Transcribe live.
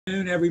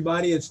Afternoon,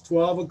 everybody. It's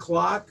 12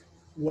 o'clock,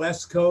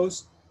 West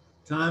Coast.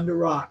 Time to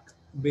rock.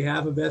 On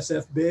behalf of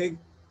sfBIG,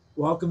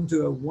 welcome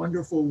to a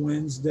wonderful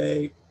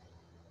Wednesday.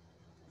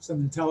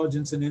 Some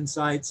intelligence and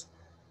insights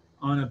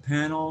on a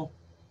panel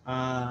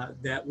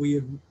that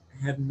we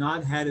have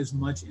not had as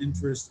much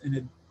interest in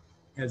it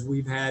as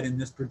we've had in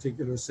this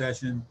particular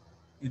session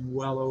in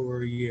well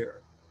over a year.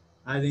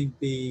 I think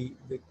the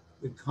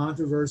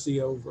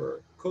controversy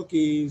over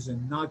cookies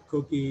and not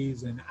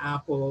cookies and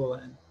Apple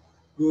and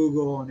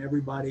Google and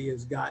everybody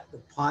has got the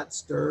pot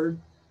stirred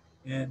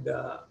and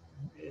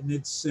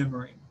it's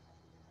simmering.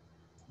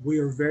 We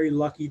are very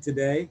lucky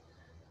today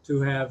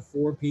to have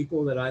four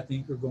people that I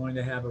think are going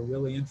to have a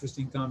really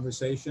interesting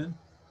conversation,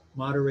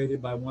 moderated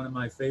by one of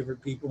my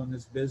favorite people in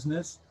this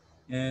business.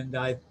 And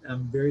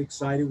I'm very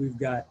excited. We've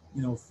got,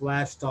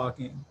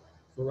 Flashtalking,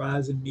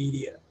 Verizon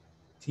Media,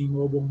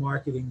 T-Mobile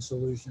Marketing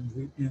Solutions.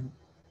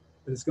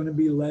 But it's going to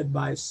be led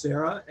by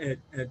Sara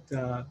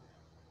at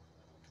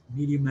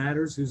Media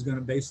Matters, who's going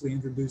to basically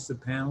introduce the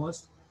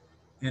panelists,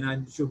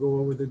 and she'll go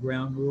over the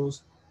ground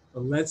rules.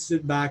 But let's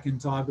sit back and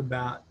talk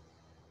about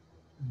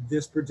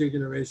this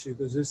particular issue,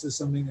 because this is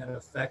something that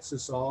affects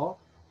us all,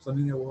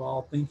 something that we're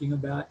all thinking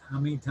about. How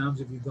many times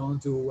have you gone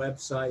to a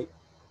website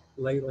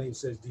lately that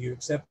says, do you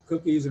accept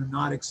cookies or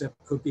not accept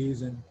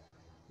cookies? And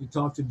you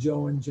talk to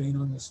Joe and Jane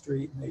on the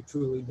street and they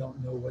truly don't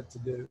know what to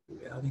do.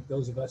 I think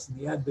those of us in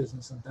the ad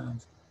business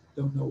sometimes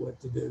don't know what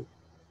to do.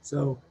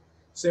 So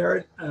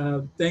Sara,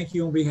 thank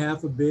you on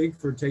behalf of BIG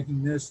for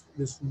taking this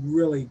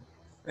really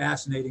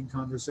fascinating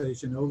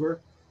conversation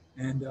over,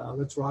 and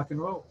let's rock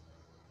and roll.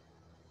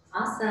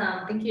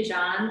 Awesome. Thank you,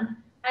 John.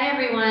 Hi,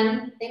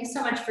 everyone. Thanks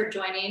so much for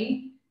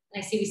joining.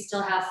 And I see we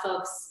still have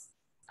folks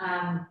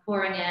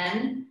pouring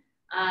in.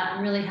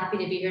 I'm really happy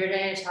to be here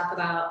today to talk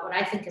about what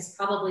I think is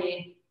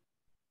probably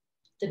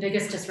the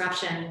biggest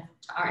disruption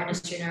to our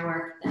industry and our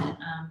work that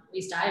at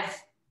least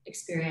I've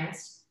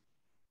experienced.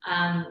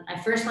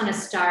 I first want to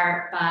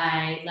start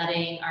by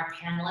letting our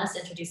panelists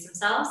introduce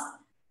themselves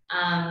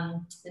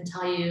and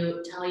tell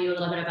you a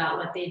little bit about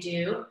what they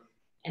do,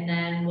 and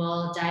then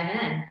we'll dive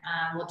in.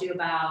 We'll do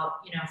about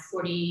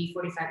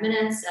 45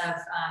 minutes of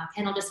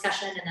panel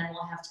discussion, and then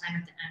we'll have time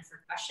at the end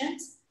for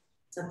questions.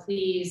 So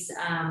please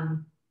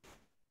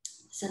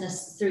send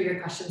us through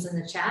your questions in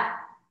the chat,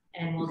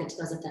 and we'll get to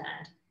those at the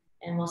end.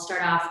 And we'll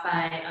start off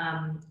by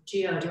Gio. Do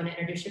you want to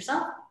introduce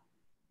yourself?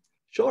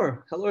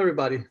 Sure. Hello,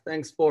 everybody.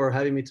 Thanks for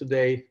having me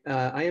today.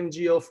 I am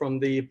Gio from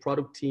the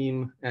product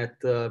team at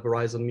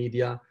Verizon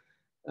Media.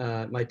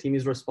 My team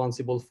is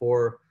responsible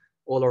for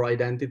all our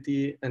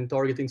identity and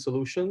targeting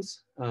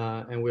solutions,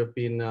 and we've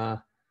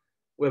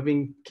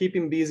been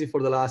keeping busy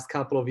for the last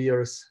couple of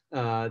years,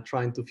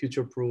 trying to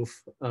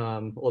future-proof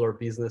all our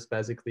business,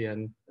 basically,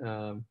 and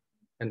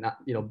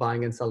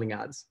buying and selling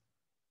ads.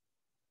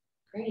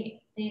 Great,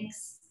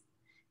 thanks.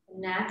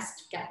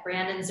 Next, got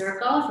Brandon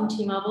Zirkle from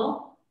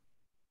T-Mobile.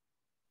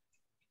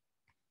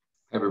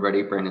 Hi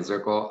everybody, Brandon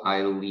Zirkle.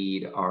 I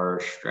lead our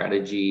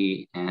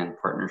strategy and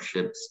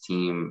partnerships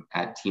team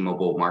at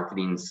T-Mobile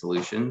Marketing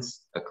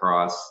Solutions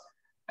across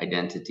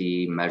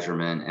identity,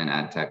 measurement, and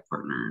ad tech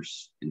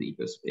partners in the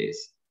ecospace.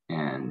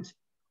 And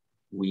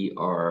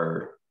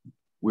we're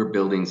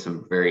building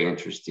some very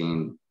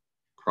interesting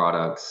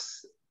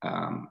products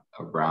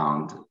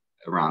around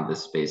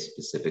this space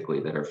specifically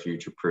that are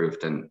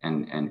future-proofed and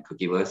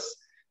cookieless.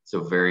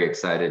 So very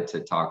excited to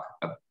talk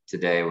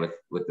today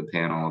with the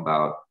panel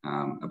about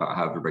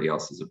how everybody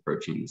else is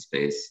approaching the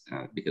space,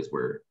 because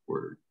we're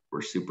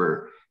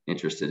super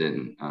interested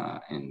in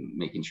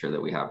making sure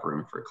that we have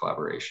room for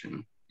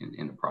collaboration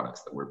in the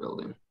products that we're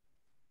building.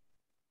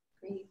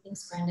 Great,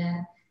 thanks,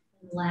 Brandon.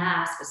 And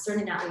last, but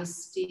certainly not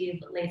least,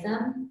 Steve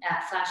Latham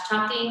at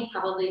Flashtalking,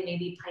 probably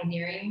maybe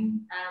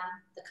pioneering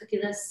the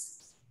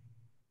cookieless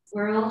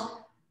world.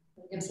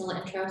 Can you give us a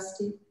little intro,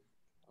 Steve?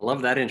 I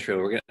love that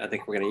intro. I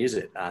think we're going to use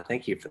it.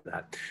 Thank you for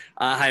that.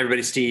 Hi,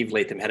 everybody. Steve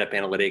Latham, Head Up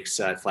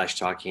Analytics at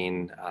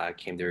Flashtalking.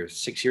 Came there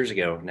 6 years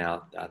ago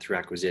now through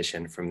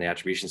acquisition from the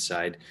attribution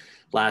side.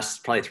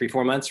 Last probably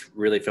 3-4 months,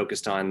 really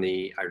focused on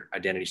the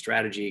identity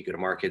strategy,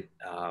 go-to-market.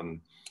 And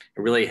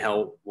really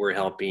we're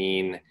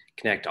helping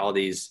connect all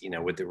these,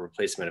 with the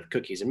replacement of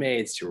cookies and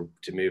maids to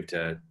move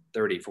to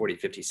 30, 40,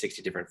 50,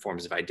 60 different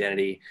forms of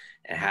identity.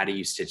 And how do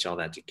you stitch all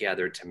that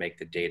together to make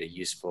the data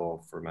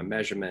useful from a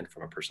measurement,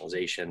 from a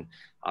personalization,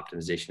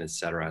 optimization, et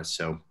cetera.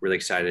 So really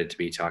excited to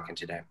be talking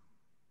today.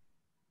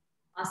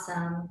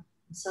 Awesome.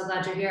 I'm so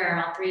glad you're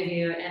here, all three of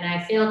you. And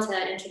I failed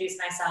to introduce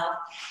myself.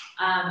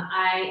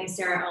 I am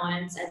Sara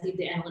Owens. I lead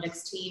the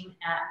analytics team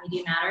at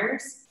Media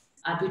Matters,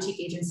 a boutique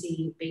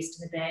agency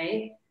based in the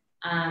Bay.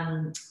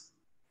 I'm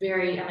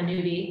a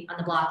newbie on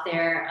the block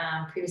there.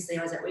 Previously,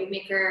 I was at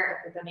Wavemaker,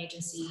 a BIM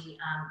agency,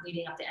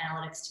 leading up the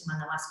analytics team on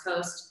the West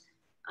Coast.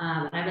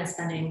 And I've been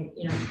spending,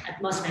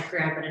 most of my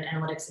career, I've been in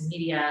analytics and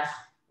media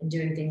and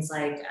doing things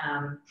like,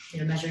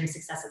 measuring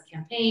success of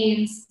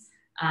campaigns,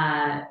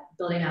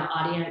 building out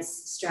audience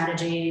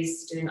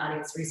strategies, doing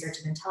audience research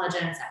and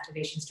intelligence,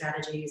 activation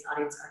strategies,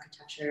 audience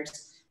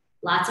architectures.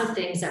 lots of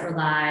things that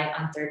rely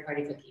on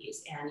third-party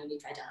cookies and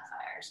unique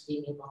identifiers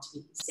being able to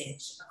be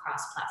synced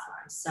across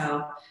platforms.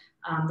 So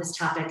this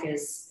topic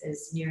is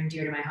near and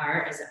dear to my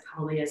heart, as it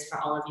probably is for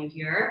all of you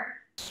here.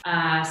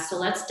 So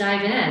let's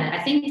dive in.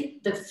 I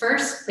think the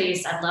first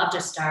place I'd love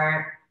to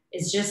start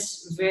is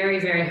just very,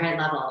 very high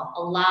level.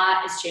 A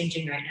lot is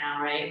changing right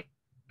now, right?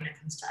 When it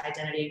comes to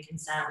identity and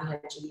consent, we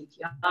have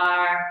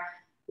GDPR,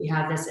 we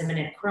have this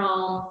imminent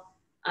Chrome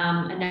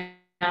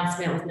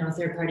announcement with no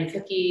third-party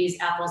cookies.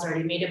 Apple's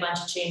already made a bunch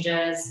of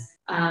changes.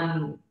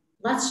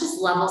 Let's just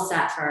level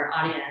set for our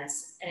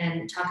audience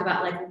and talk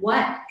about like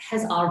what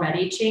has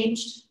already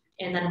changed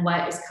and then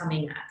what is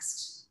coming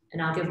next.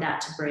 And I'll give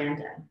that to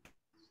Brandon.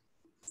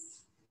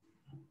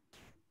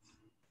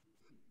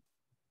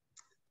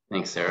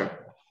 Thanks, Sarah.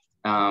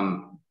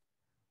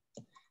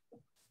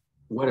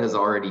 What has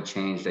already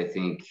changed, I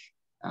think,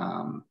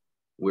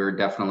 we're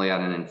definitely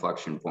at an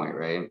inflection point,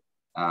 right?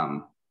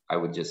 I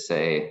would just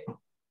say,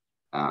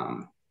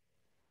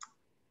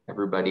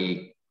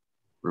 everybody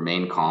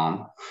remain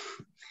calm.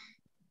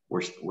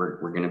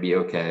 We're going to be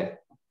okay.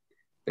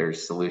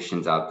 There's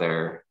solutions out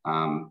there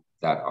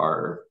that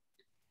are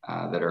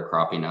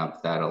cropping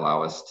up that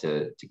allow us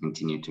to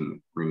continue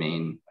to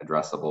remain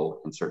addressable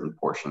in certain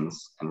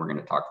portions, and we're going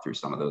to talk through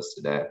some of those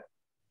today.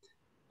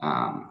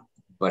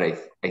 But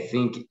I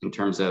think in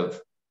terms of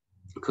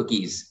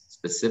cookies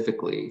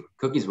specifically,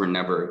 cookies were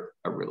never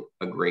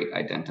a great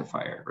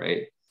identifier,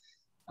 right?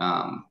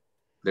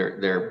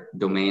 They're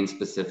domain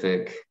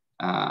specific.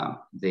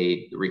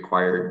 They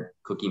required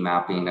cookie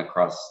mapping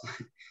across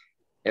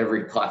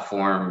every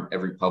platform,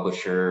 every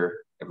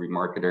publisher, every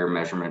marketer,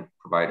 measurement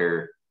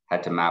provider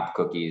had to map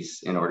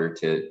cookies in order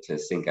to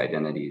sync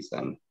identities.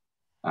 And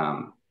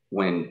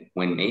when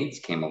maids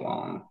came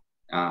along,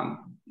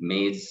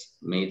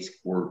 maids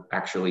were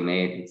actually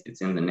made,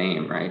 it's in the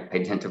name, right?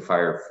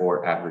 Identifier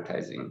for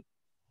advertising.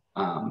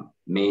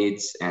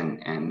 Maids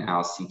and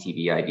now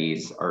CTV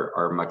IDs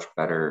are much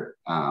better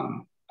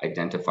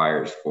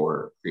identifiers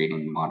for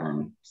creating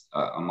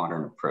a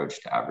modern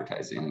approach to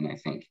advertising. And I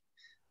think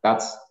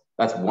that's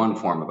one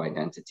form of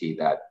identity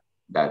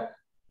that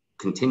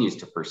continues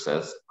to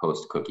persist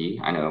post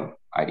cookie. I know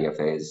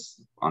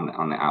IDFAs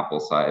on the Apple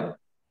side.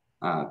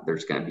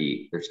 There's going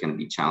to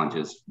be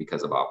challenges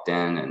because of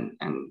opt-in,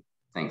 and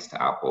thanks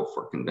to Apple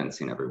for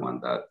convincing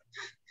everyone that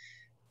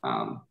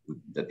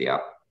the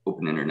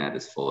open internet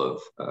is full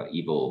of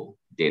evil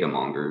data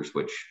mongers,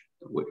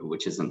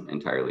 which isn't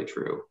entirely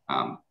true.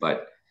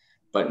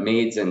 But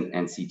maids and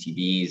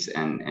CTVs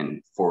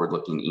and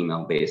forward-looking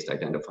email-based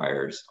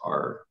identifiers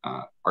are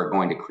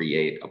going to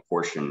create a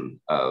portion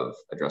of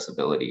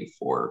addressability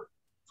for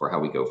how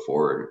we go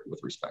forward with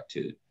respect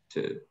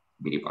to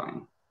media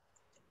buying.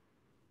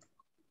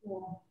 Yeah.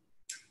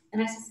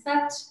 And I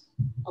suspect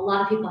a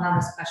lot of people have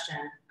this question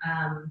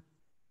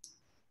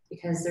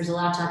because there's a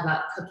lot of talk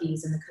about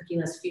cookies and the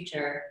cookieless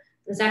future.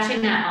 But it's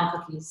actually not all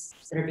cookies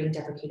that are being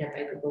deprecated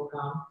by Google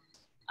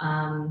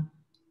Chrome.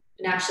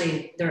 And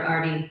actually, they're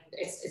already,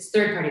 it's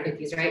third-party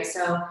cookies, right?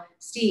 So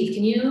Steve,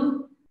 can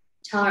you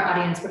tell our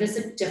audience what is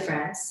the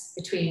difference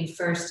between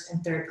first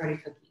and third-party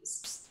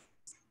cookies?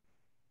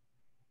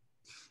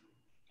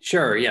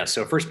 Sure, yeah.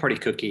 So first-party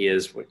cookie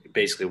is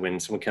basically when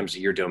someone comes to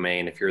your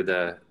domain, if you're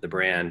the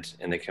brand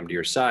and they come to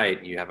your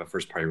site, you have a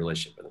first-party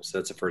relationship with them. So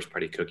that's a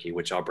first-party cookie,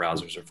 which all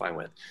browsers are fine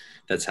with.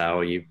 That's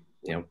how you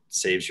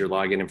saves your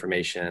login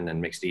information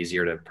and makes it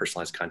easier to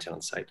personalize content on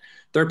the site.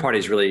 Third-party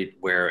is really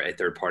where a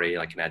third-party,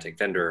 like an ad tech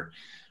vendor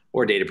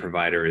or data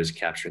provider, is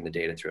capturing the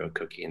data through a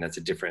cookie. And that's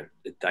a different,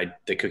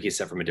 the cookie is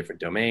set from a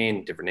different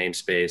domain, different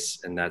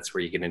namespace. And that's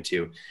where you get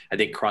into, I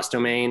think,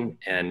 cross-domain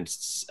and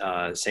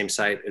same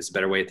site is a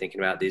better way of thinking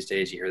about it these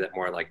days. You hear that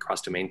more like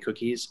cross-domain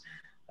cookies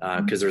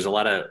because there's a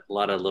lot of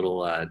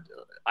little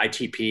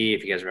ITP,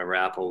 if you guys remember,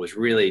 Apple was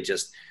really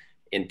just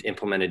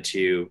implemented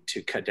to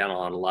cut down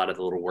on a lot of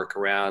the little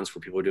workarounds where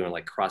people are doing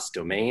like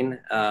cross-domain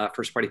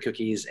first-party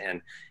cookies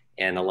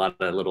and a lot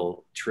of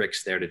little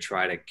tricks there to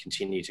try to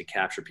continue to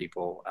capture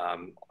people,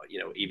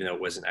 even though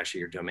it wasn't actually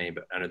your domain,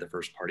 but under the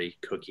first-party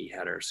cookie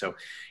header. So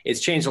it's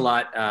changed a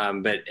lot,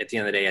 but at the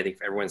end of the day, I think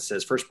everyone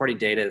says first-party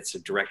data, it's a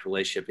direct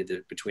relationship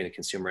between the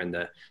consumer and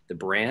the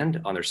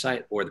brand on their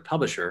site or the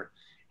publisher.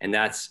 And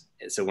that's,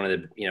 so one of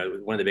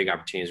the big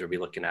opportunities we'll be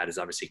looking at is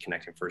obviously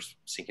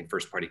syncing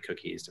first-party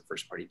cookies to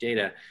first-party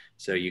data,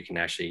 so you can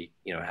actually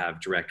have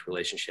direct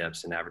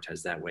relationships and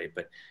advertise that way.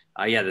 But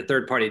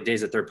the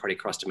days of third-party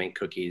cross-domain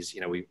cookies,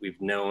 we've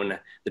known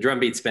the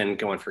drumbeat's been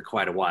going for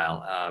quite a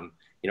while.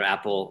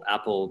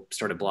 Apple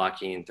started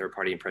blocking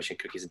third-party impression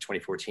cookies in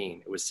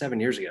 2014. It was 7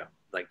 years ago.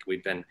 Like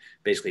we've been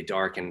basically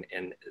dark and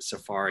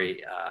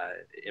Safari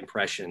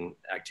impression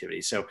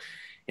activity. So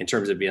in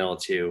terms of being able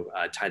to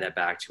tie that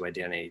back to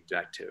identity,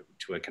 back to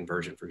a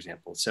conversion, for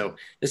example. So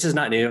this is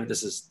not new.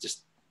 This is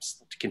just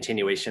a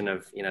continuation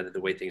of,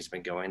 the way things have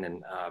been going.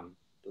 And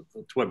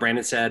to what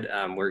Brandon said,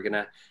 we're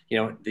gonna,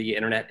 the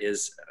internet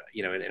is,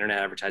 internet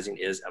advertising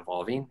is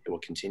evolving. It will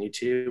continue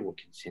to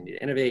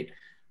innovate.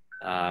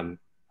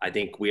 I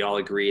think we all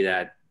agree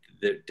that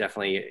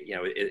definitely,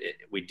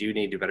 we do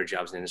need to do better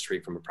jobs in the industry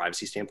from a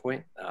privacy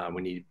standpoint.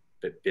 We need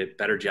a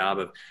better job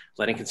of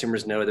letting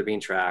consumers know they're being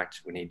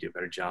tracked. We need to do a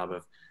better job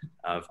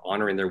of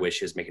honoring their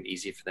wishes, making it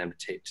easy for them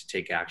to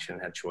take action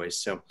and have choice.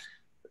 So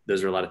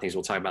those are a lot of things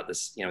we'll talk about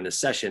this, in this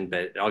session,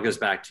 but it all goes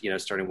back to,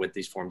 starting with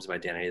these forms of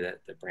identity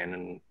that Brandon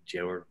and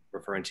Joe are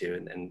referring to,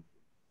 and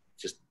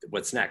just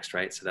what's next,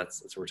 right? So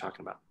that's what we're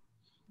talking about.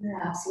 Yeah,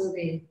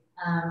 absolutely.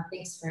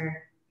 Thanks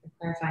for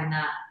clarifying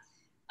that.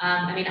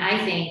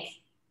 I think,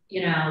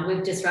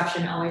 with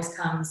disruption always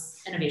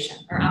comes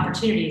innovation or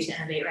opportunity to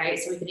innovate, right?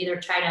 So we can either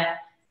try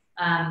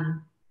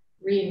to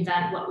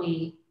reinvent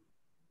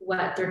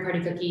what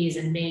third-party cookies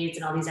and maids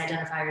and all these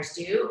identifiers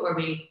do,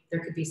 or there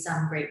could be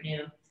some great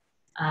new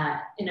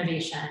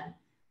innovation.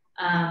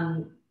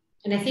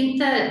 And I think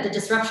that the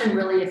disruption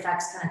really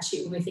affects kind of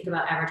when we think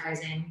about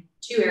advertising,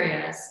 two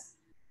areas,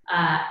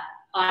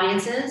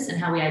 audiences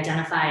and how we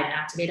identify and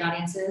activate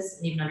audiences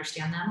and even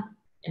understand them,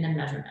 and then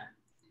measurement.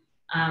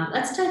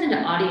 Let's dive into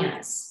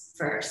audience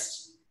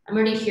first. I'm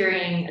already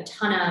hearing a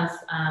ton of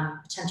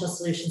potential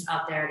solutions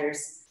out there.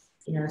 There's,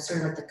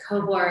 sort of like the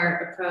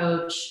cohort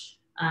approach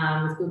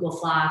with Google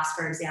Flocks,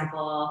 for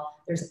example.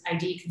 There's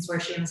ID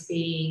consortiums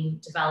being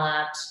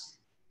developed.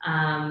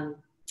 A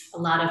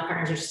lot of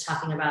partners are just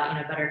talking about,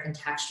 better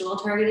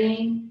contextual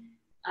targeting.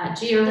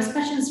 Gio, this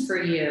question's for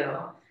you.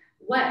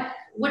 What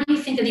do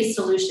you think of these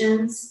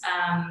solutions?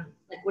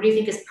 What do you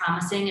think is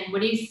promising, and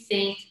what do you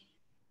think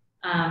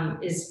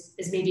is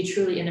maybe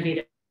truly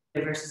innovative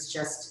versus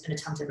just an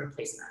attempted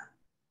replacement?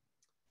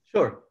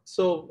 Sure.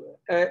 So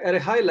at a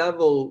high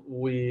level,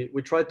 we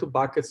try to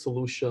bucket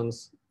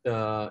solutions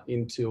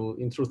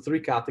into three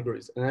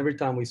categories. And every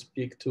time we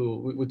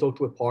talk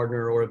to a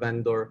partner or a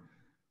vendor,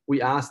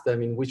 we ask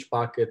them in which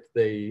bucket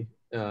they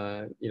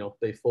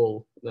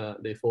fall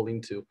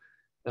into.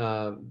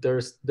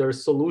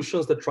 There's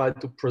solutions that try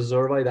to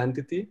preserve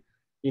identity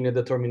in a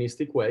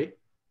deterministic way.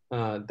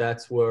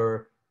 That's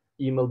where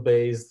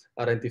email-based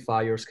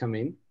identifiers come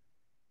in.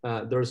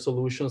 There are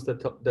solutions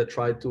that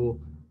try to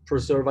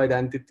preserve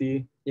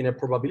identity in a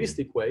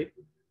probabilistic way,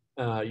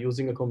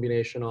 using a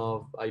combination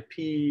of IP,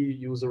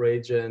 user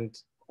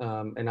agent,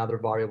 and other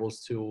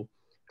variables to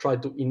try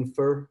to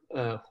infer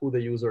who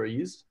the user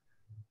is.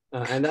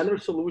 And then there are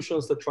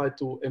solutions that try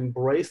to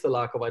embrace the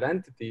lack of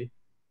identity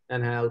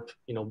and help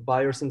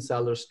buyers and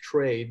sellers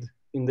trade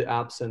in the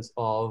absence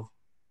of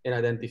an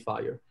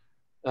identifier.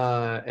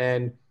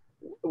 And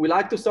we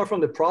like to start from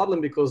the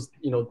problem because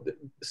the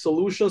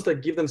solutions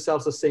that give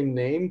themselves the same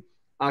name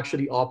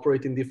actually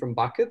operate in different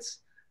buckets.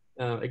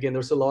 Again,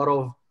 there's a lot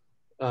of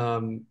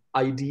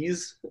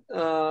IDs,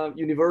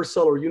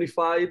 universal or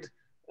unified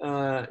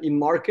in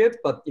market,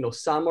 but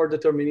some are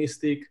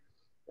deterministic,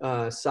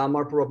 some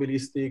are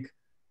probabilistic,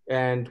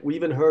 and we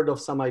even heard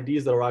of some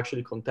IDs that are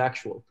actually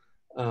contextual.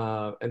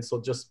 And so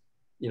just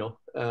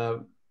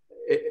an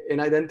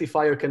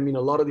identifier can mean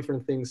a lot of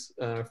different things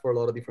for a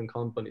lot of different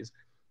companies.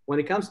 When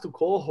it comes to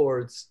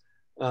cohorts,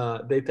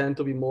 they tend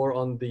to be more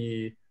on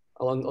the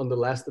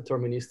less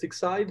deterministic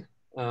side.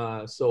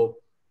 So,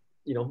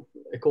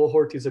 a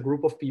cohort is a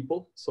group of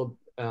people, so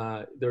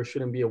there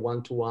shouldn't be a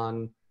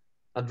one-to-one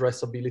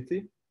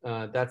addressability.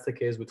 That's the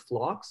case with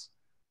flocks.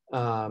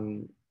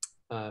 And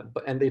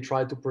they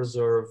try to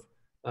preserve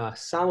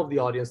some of the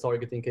audience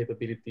targeting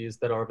capabilities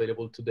that are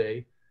available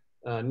today.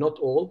 Not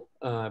all,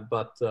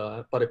 but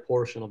a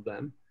portion of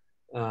them.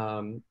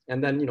 And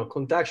then,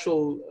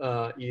 contextual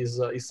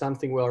is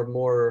something we are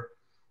more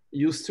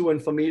used to and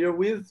familiar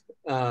with.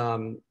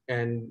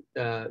 And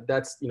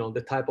that's,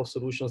 the type of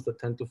solutions that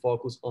tend to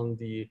focus on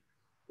the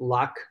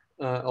lack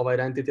of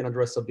identity and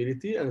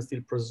addressability and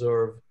still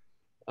preserve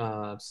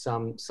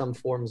some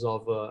forms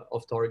of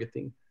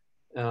targeting.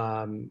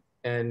 And,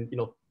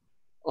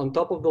 on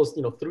top of those,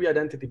 three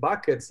identity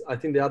buckets, I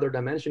think the other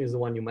dimension is the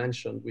one you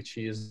mentioned, which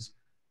is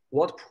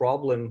what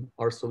problem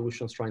are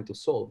solutions trying to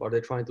solve? Are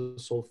they trying to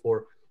solve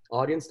for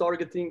audience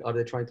targeting? Are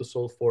they trying to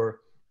solve for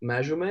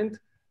measurement?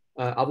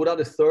 I would add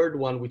a third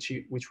one, which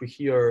we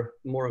hear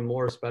more and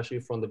more, especially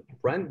from the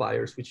brand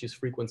buyers, which is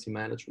frequency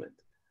management.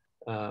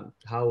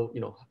 How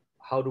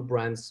do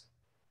brands,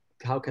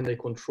 how can they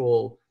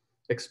control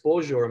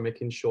exposure,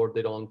 making sure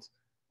they don't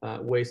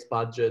waste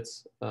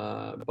budgets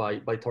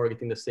by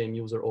targeting the same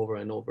user over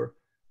and over.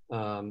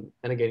 And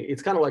again,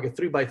 it's kind of like a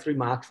 3x3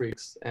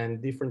 matrix,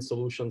 and different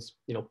solutions,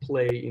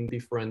 play in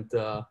different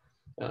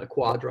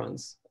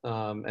quadrants.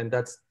 And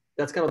that's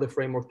kind of the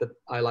framework that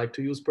I like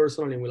to use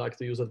personally, and we like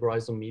to use at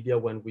Verizon Media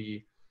when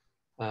we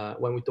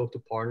talk to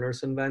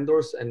partners and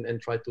vendors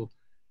and try to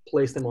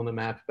place them on the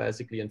map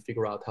basically and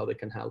figure out how they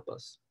can help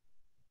us.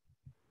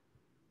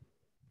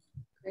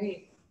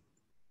 Great.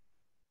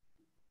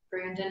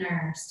 Brandon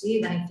or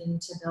Steve, anything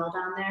to build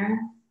on there?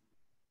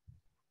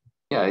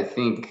 Yeah,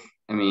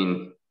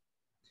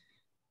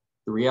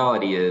 the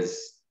reality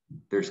is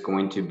there's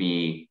going to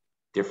be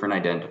different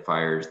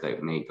identifiers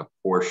that make a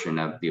portion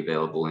of the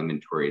available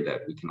inventory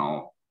that we can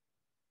all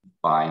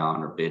buy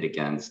on or bid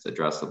against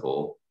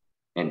addressable.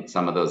 and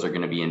some of those are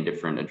going to be in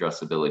different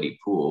addressability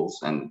pools,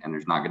 and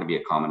there's not going to be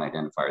a common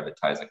identifier that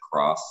ties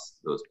across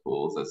those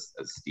pools, as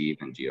Steve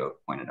and Gio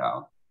pointed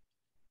out.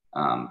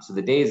 So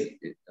the days,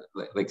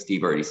 like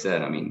Steve already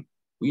said, I mean,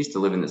 we used to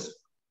live in this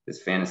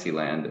fantasy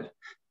land.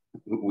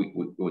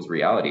 It was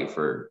reality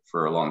for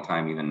a long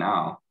time, even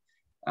now,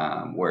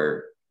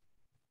 where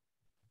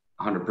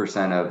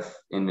 100% of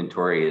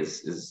inventory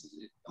is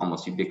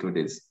almost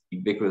ubiquitously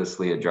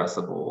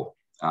addressable.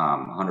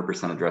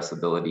 100%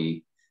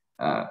 addressability.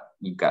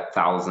 You've got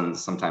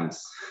thousands,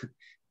 sometimes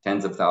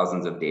tens of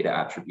thousands of data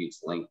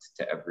attributes linked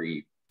to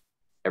every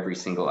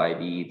single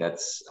ID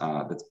that's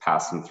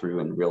passing through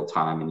in real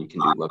time, and you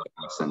can do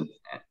lookups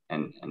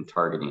and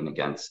targeting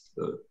against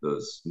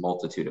those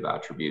multitude of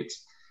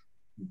attributes.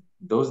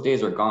 Those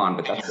days are gone,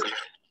 but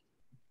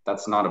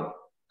that's not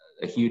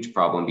a huge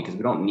problem, because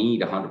we don't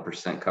need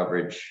 100%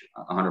 coverage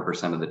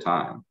 100% of the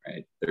time,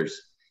 right?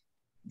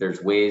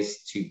 There's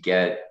ways to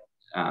get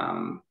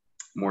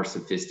more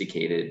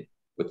sophisticated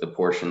with the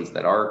portions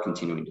that are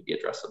continuing to be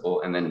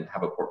addressable, and then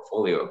have a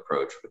portfolio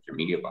approach with your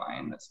media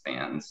buying that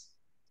spans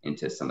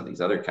into some of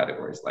these other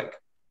categories, like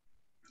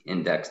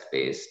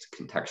index-based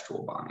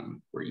contextual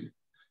buying, where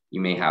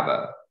you may have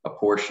a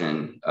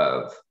portion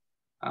of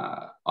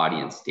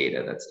audience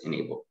data that's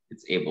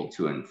able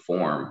to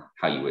inform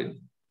how you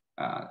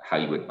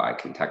would buy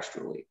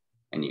contextually,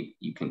 and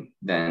you can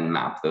then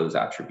map those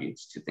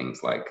attributes to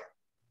things like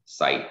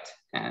site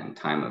and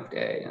time of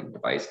day and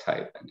device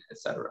type, and et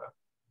cetera.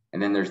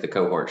 And then there's the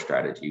cohort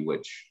strategy,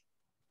 which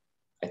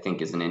I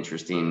think is an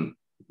interesting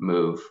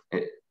move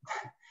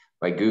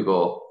by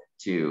Google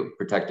to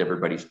protect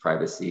everybody's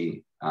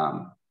privacy,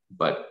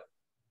 but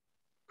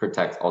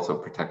also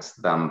protects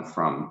them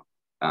from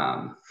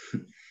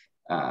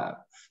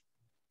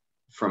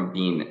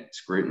being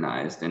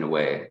scrutinized in a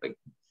way. Like,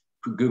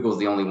 Google's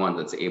the only one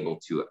that's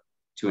able to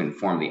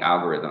inform the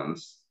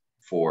algorithms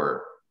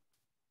for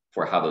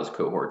how those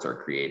cohorts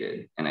are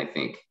created. And I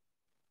think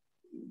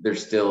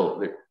there's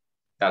still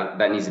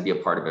that needs to be a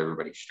part of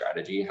everybody's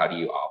strategy. How do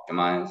you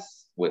optimize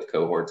with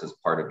cohorts as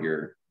part of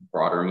your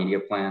broader media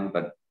plan?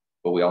 But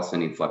we also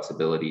need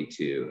flexibility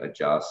to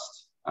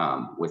adjust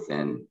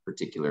within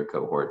particular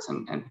cohorts,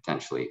 and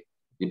potentially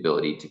the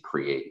ability to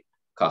create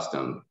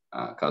custom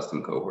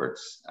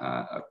cohorts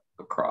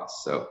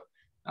across. So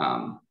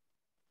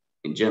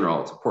in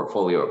general, it's a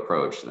portfolio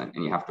approach, and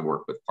you have to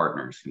work with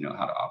partners who know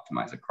how to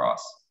optimize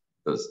across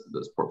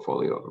those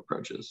portfolio of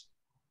approaches.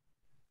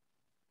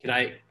 Can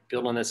I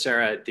build on this,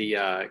 Sarah?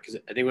 Because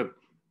I think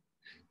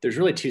there's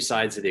really two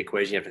sides of the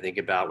equation you have to think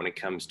about when it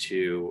comes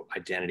to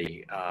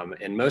identity.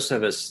 And most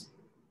of us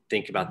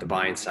think about the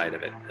buying side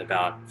of it,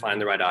 about finding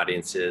the right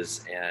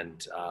audiences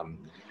and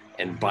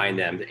buying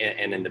them.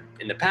 And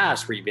in the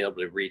past, where you'd be able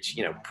to reach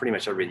pretty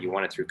much everybody you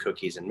wanted through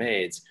cookies and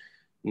maids.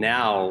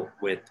 Now,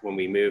 when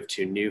we move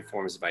to new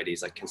forms of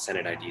IDs, like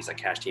consented IDs, like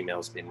cached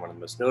emails being one of the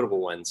most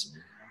notable ones,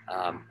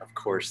 of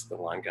course, the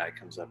lawn guy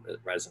comes up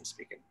as I'm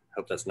speaking.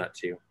 Hope that's not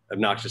too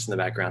obnoxious in the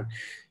background.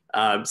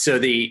 So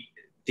the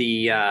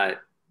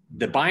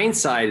buying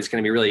side is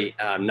going to be really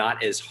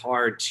not as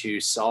hard to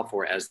solve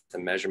for as the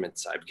measurement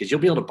side, because you'll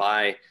be able to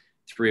buy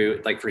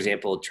through, like, for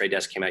example, Trade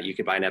Desk came out, you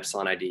could buy an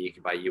Epsilon ID, you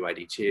could buy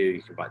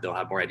UID2, they'll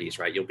have more IDs,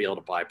 right? You'll be able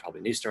to buy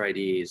probably Newstar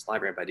IDs,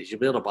 LiveRamp IDs, you'll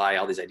be able to buy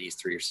all these IDs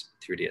through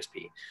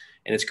DSP.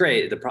 And it's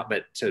great,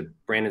 but to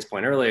Brandon's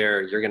point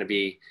earlier, you're gonna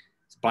be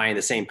buying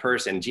the same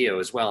person, Geo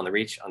as well, on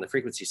the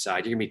frequency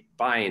side. You're gonna be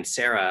buying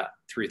Sara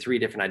through 3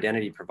 different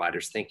identity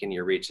providers, thinking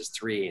your reach is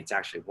 3, it's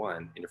actually 1,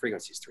 and your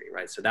frequency is 3,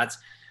 right? So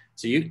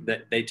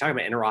they talk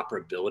about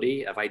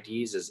interoperability of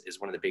IDs is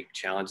one of the big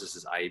challenges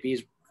is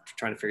IABs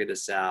trying to figure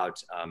this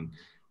out.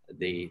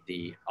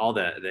 All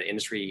the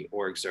industry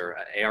orgs or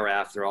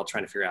ARF, they're all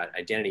trying to figure out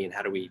identity and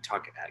how do we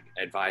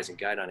advise and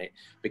guide on it,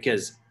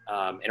 because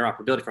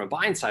interoperability from a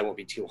buying side won't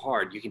be too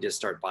hard. You can just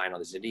start buying all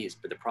these IDs,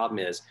 but the problem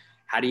is,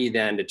 how do you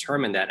then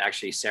determine that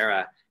actually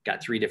Sara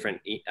got 3 different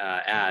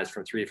ads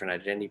from 3 different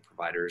identity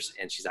providers,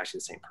 and she's actually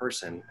the same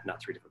person,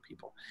 not 3 different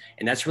people?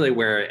 And that's really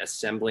where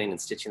assembling and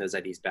stitching those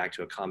IDs back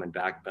to a common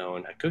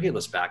backbone, a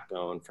cookieless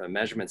backbone from a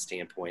measurement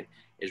standpoint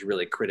is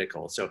really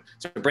critical. So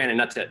Brandon,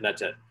 not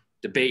to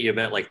debate you,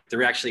 but like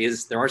there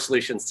are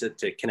solutions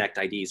to connect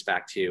IDs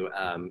back to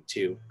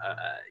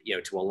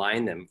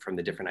align them from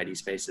the different ID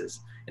spaces.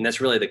 And that's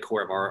really the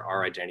core of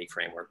our identity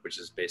framework, which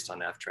is based on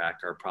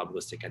FTrack, our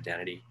probabilistic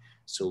identity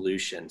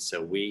solution.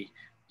 So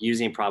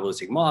using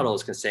probabilistic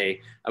models can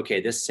say,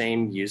 okay, this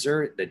same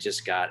user that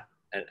just got,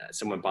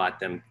 someone bought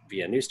them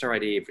via Newstar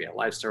ID, via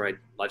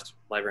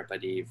LiveRamp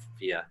ID,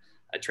 via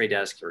a Trade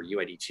Desk or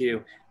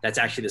UID2, that's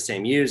actually the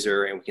same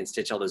user, and we can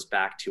stitch all those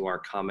back to our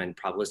common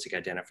probabilistic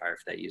identifier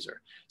for that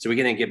user. So we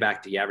can then get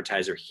back to the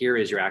advertiser, here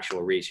is your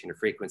actual reach and your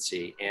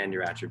frequency and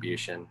your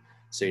attribution.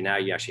 So now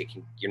you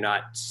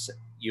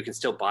can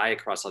still buy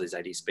across all these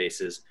ID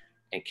spaces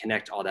and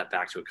connect all that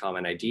back to a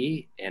common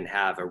ID and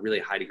have a really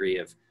high degree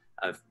of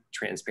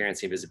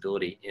transparency and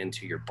visibility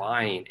into your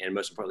buying, and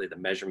most importantly, the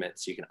measurement,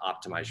 so you can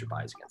optimize your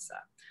buys against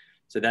that.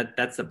 So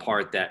that's the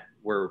part that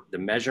where the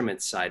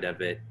measurement side of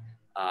it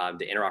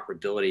the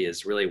interoperability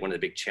is really one of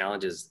the big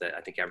challenges that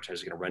I think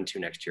advertisers are going to run to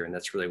next year. And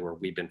that's really where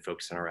we've been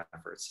focusing our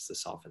efforts, is to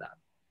solve for that.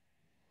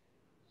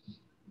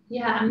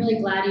 Yeah, I'm really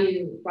glad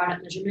you brought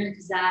up measurement,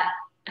 because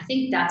I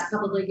think that's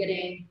probably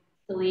getting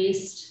the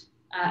least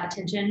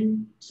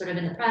attention sort of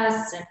in the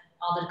press and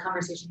all the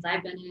conversations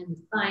I've been in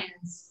with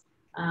clients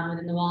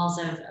within the walls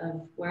of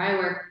where I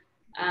work.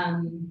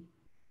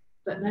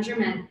 But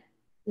measurement,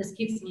 this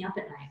keeps me up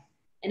at night.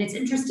 And it's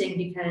interesting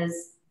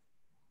because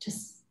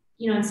just,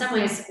 in some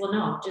ways, well,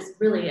 no, just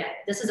really,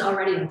 this is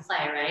already in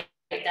play, right?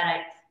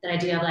 That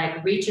idea of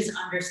like reach is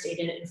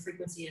understated and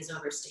frequency is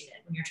overstated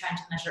when you're trying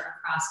to measure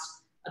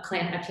across a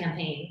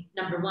campaign.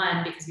 Number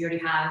one, because we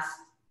already have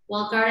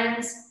walled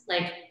gardens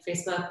like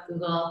Facebook,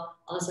 Google,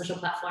 all the social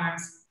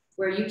platforms,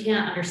 where you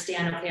can't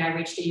understand, okay, I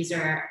reached a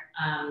user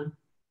on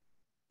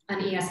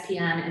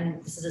ESPN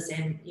and this is the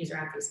same user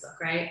on Facebook,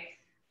 right?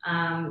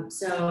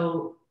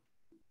 So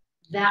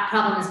that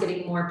problem is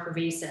getting more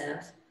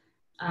pervasive.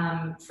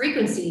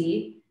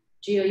 Frequency,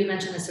 Gio, you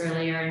mentioned this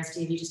earlier, and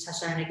Steve, you just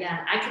touched on it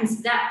again.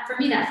 For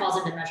me, that falls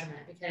into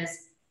measurement,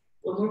 because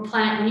when we're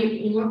planning a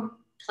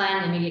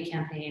media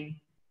campaign,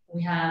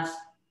 we have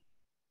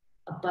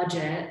a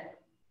budget,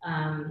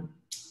 and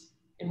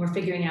we're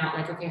figuring out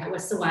like, okay,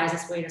 what's the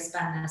wisest way to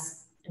spend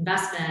this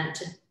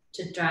investment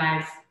to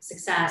drive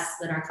success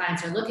that our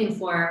clients are looking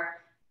for.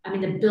 I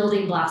mean, the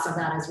building blocks of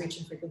that is reach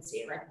and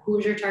frequency. Like, who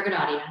is your target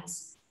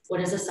audience? What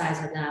is the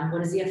size of them?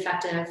 What is the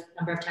effective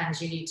number of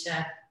times you need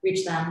to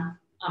reach them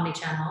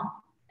omni-channel?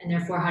 And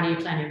therefore, how do you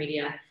plan your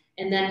media?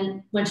 And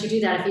then once you do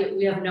that, if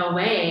we have no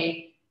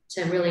way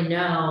to really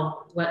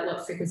know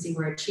what frequency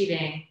we're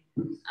achieving,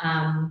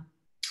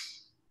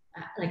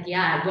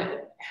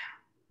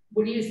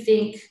 what do you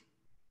think?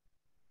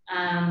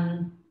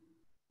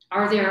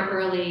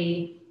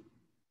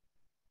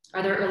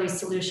 Are there early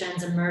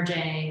solutions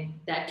emerging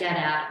that get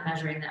at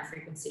measuring that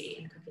frequency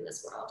in a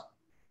cookieless world?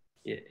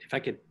 Yeah, if I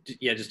could,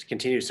 just to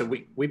continue. So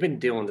we've been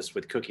dealing this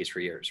with cookies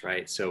for years,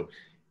 right? So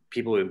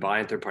people who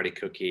buy third-party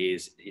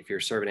cookies, if you're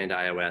serving into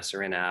iOS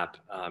or in-app,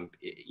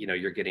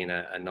 you're getting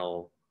a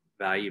null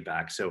value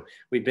back. So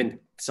we've been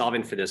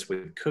solving for this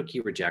with cookie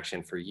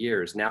rejection for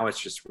years. Now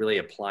it's just really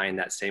applying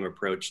that same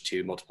approach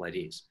to multiple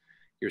IDs.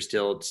 You're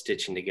still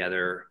stitching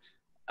together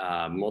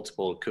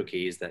multiple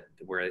cookies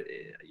where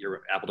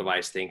your Apple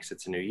device thinks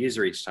it's a new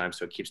user each time,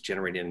 so it keeps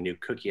generating a new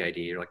cookie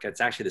ID. You're like,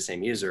 it's actually the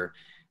same user.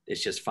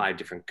 It's just 5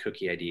 different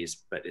cookie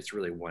IDs, but it's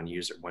really one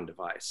user, one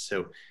device.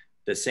 So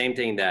the same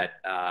thing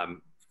that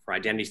for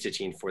identity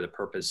stitching for the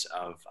purpose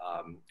of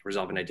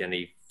resolving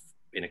identity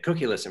in a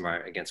cookieless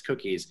environment against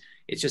cookies,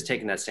 it's just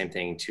taking that same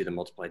thing to the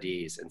multiple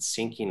IDs and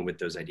syncing with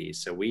those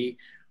IDs. So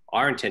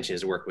our intention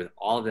is to work with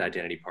all of the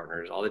identity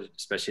partners,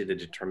 especially the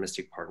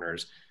deterministic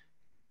partners,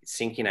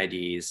 syncing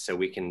IDs, so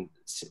we can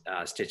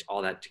stitch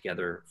all that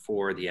together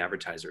for the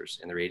advertisers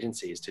and their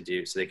agencies to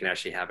do, so they can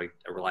actually have a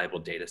reliable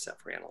data set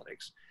for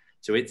analytics.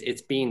 So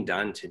it's being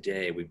done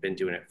today. We've been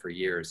doing it for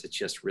years. It's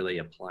just really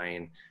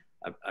applying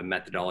a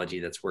methodology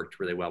that's worked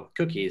really well with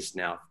cookies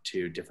now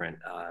to different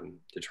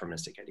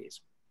deterministic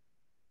IDs.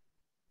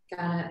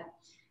 Got it.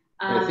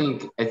 I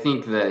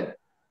think that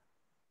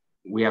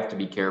we have to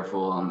be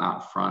careful on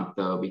that front,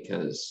 though,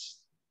 because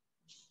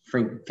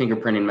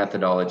fingerprinting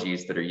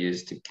methodologies that are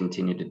used to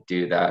continue to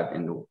do that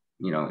in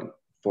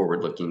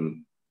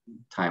forward-looking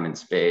time and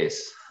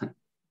space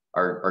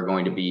are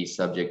going to be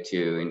subject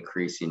to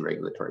increasing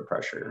regulatory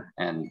pressure.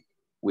 And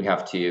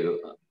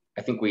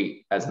I think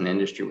as an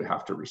industry, we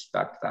have to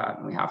respect that.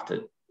 And we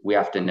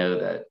have to know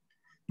that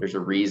there's a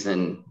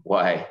reason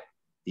why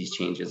these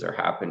changes are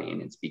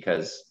happening. It's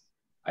because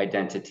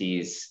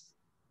identities,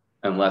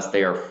 unless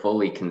they are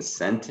fully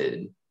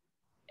consented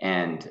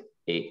and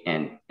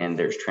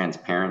there's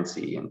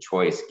transparency and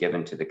choice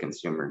given to the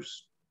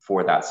consumers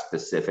for that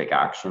specific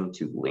action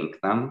to link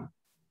them,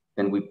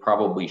 then we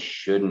probably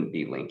shouldn't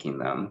be linking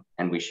them,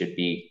 and we should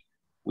be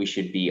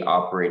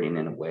operating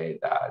in a way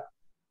that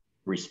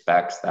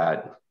respects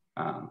that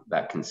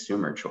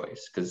consumer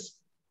choice, because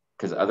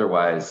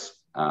otherwise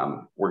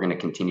we're going to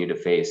continue to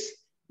face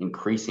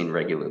increasing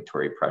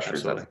regulatory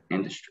pressures as an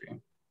industry.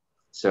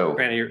 So,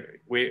 Brandon,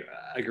 we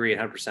agree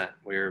 100%.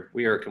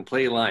 We are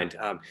completely aligned.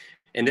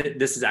 And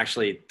this is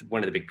actually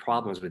one of the big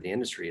problems with the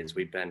industry is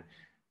we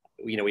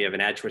have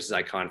an ad choices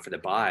icon for the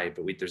buy,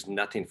 but there's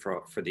nothing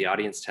for the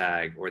audience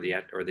tag or the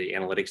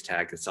analytics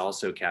tag that's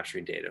also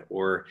capturing data,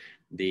 or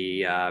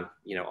the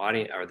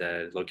audience or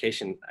the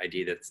location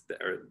ID that's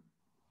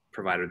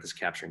provided that's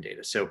capturing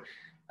data. So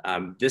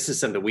this is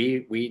something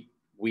we've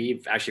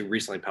actually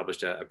recently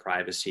published a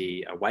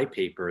privacy white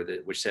paper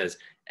which says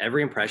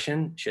every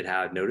impression should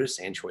have notice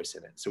and choice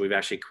in it. So we've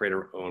actually created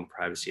our own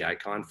privacy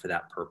icon for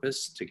that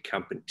purpose to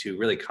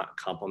really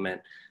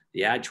complement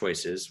the ad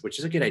choices, which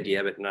is a good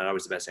idea, but not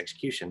always the best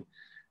execution.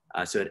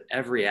 So that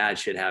every ad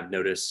should have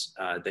notice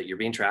that you're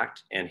being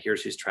tracked, and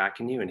here's who's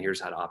tracking you, and here's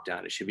how to opt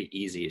out. It should be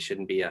easy. It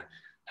shouldn't be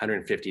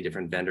 150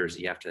 different vendors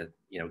that you have to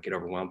get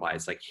overwhelmed by.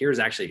 It's like, here's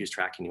actually who's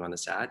tracking you on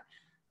this ad.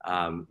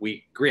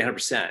 We agree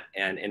 100%.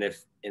 And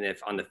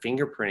if on the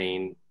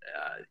fingerprinting,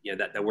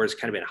 that word's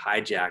kind of been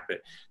hijacked,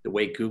 but the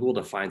way Google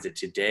defines it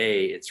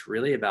today, it's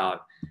really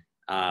about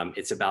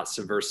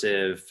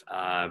subversive,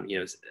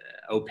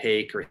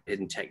 opaque or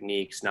hidden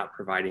techniques, not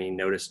providing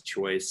notice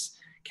choice,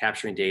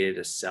 capturing data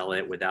to sell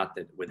it without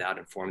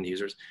informing the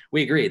users.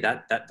 We agree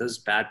that those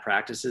bad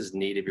practices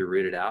need to be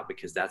rooted out,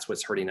 because that's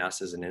what's hurting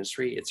us as an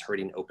industry. It's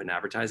hurting open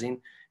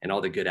advertising, and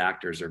all the good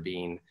actors are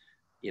being,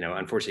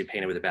 unfortunately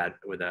painted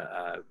with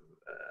a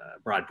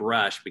broad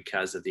brush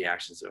because of the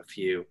actions of a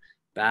few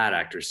bad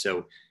actors.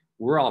 So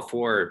we're all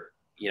for,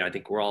 I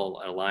think we're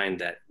all aligned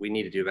that we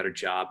need to do a better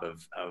job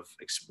of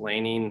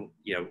explaining,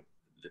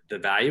 the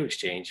value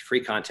exchange, free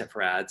content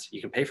for ads.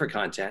 You can pay for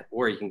content,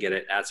 or you can get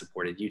it ad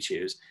supported, you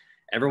choose.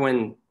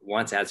 Everyone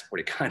wants ad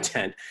supported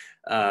content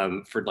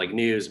for like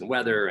news and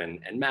weather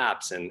and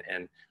maps and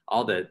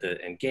all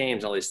and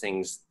games, all these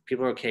things.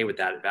 People are okay with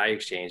that value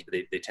exchange, but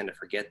they tend to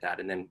forget that.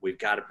 And then we've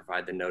got to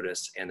provide the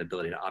notice and the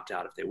ability to opt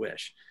out if they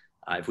wish.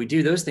 If we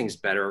do those things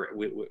better,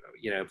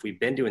 if we've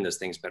been doing those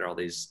things better all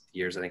these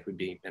years, I think we'd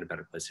be in a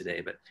better place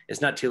today. But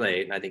it's not too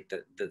late, and I think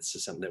that's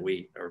just something that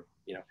we are,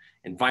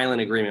 in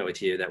violent agreement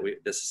with you that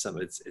this is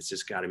something it's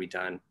just got to be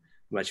done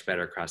much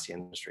better across the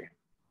industry.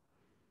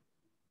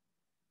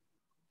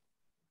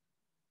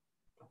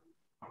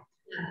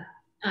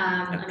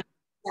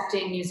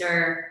 Protecting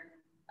user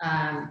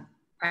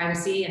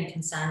privacy and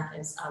consent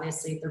is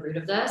obviously the root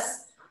of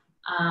this.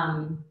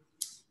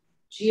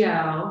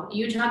 Gio,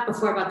 you talked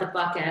before about the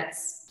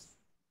buckets.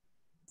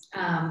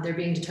 They're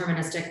being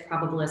deterministic,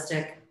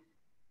 probabilistic,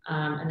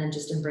 and then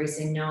just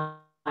embracing no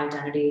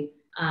identity.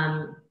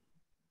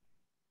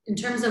 In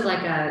terms of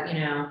like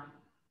a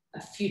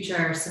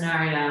future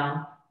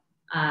scenario,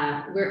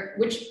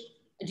 which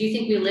do you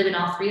think we live in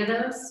all three of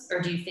those, or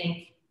do you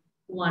think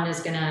one is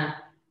gonna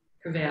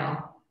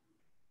prevail?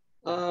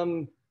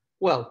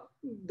 Well,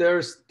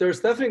 there's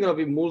definitely gonna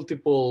be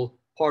multiple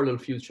parallel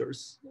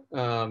futures.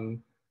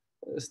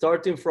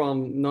 Starting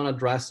from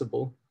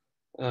non-addressable,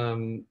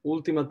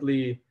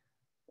 ultimately,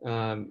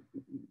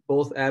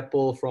 both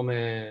Apple from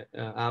a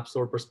App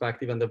Store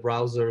perspective and the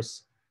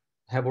browsers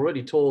have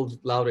already told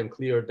loud and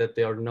clear that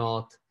they are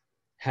not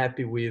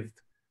happy with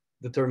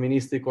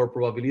deterministic or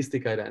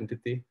probabilistic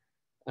identity.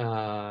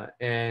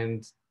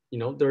 And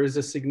there is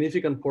a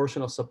significant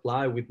portion of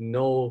supply with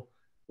no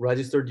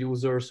registered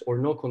users or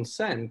no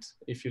consent,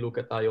 if you look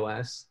at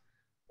iOS,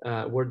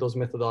 where those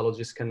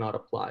methodologies cannot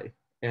apply.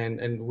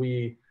 And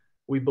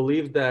we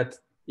believe that,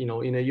 in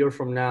a year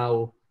from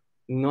now,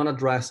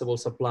 non-addressable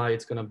supply,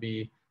 it's going to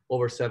be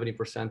over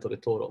 70% of the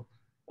total.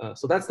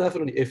 So that's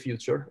definitely a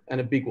future, and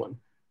a big one.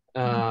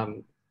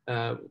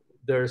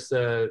 There's,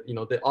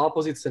 the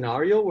opposite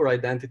scenario where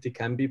identity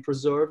can be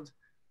preserved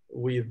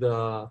with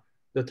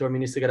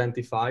deterministic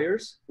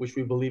identifiers, which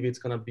we believe it's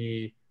going to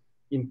be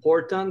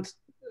important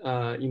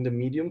in the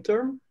medium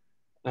term.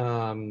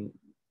 And,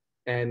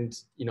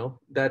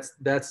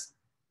 that's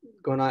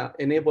going to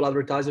enable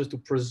advertisers to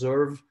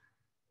preserve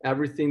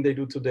everything they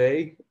do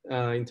today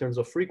in terms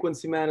of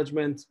frequency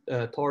management,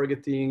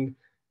 targeting,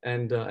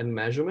 and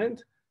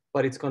measurement,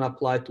 but it's going to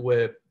apply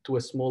to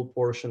a small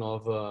portion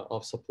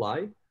of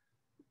supply.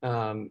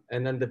 And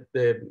then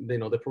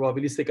the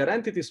probabilistic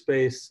identity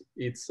space,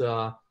 it's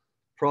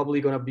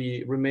probably going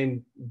to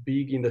remain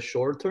big in the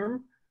short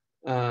term.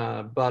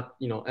 But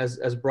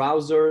as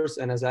browsers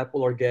and as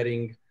Apple are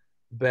getting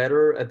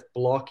better at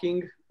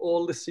blocking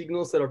all the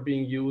signals that are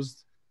being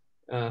used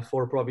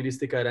for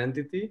probabilistic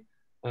identity,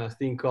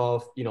 think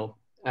of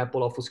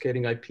Apple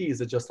obfuscating IPs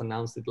that just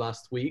announced it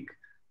last week,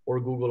 or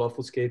Google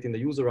obfuscating the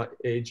user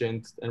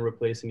agent and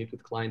replacing it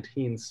with client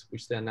hints,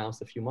 which they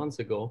announced a few months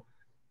ago.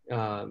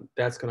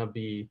 That's going to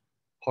be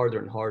harder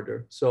and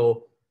harder.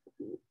 So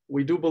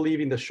we do believe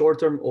in the short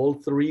term, all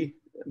three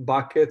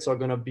buckets are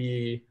going to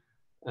be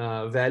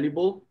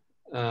valuable.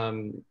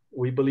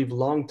 We believe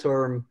long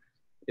term,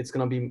 it's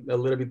going to be a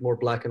little bit more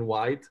black and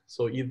white.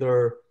 So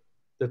either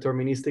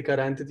deterministic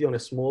identity on a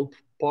small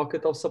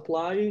pocket of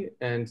supply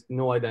and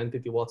no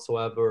identity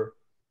whatsoever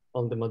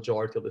on the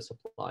majority of the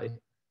supply.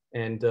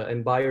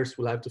 And buyers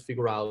will have to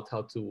figure out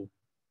how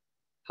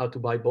to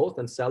buy both,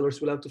 and sellers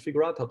will have to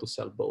figure out how to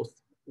sell both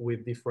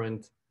with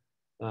different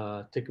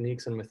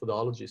techniques and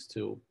methodologies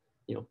to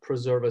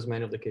preserve as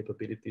many of the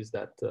capabilities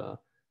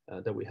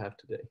that we have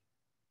today.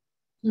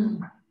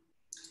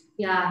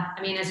 Yeah,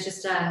 I mean, as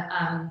just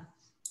a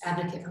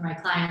advocate for my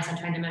clients, I'm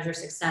trying to measure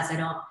success. It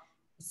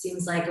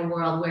seems like a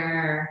world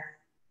where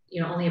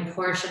only a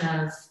portion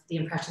of the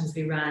impressions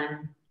we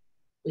run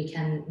we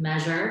can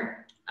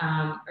measure,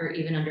 or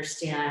even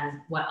understand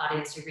what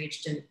audience you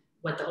reached and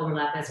what the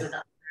overlap is with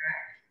other.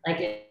 Like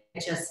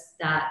it's just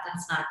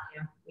that's not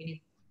it's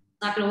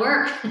not going to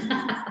work.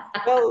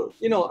 Well,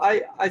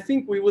 I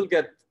think we will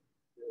get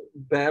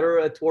better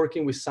at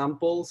working with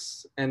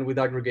samples and with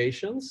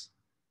aggregations.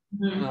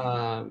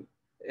 Mm-hmm.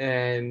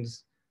 And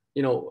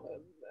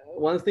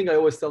one thing I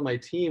always tell my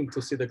team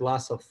to see the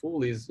glass half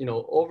full is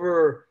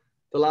over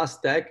the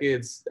last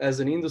decades as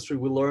an industry,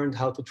 we learned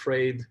how to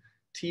trade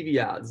TV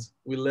ads.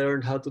 We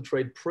learned how to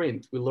trade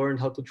print. We learned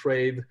how to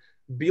trade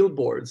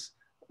billboards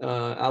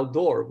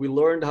outdoor. We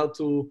learned how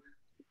to,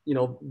 you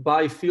know,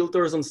 buy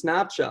filters on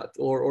Snapchat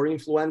or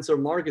influencer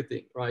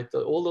marketing, right?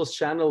 All those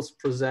channels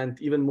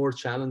present even more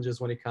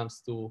challenges when it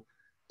comes to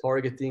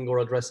targeting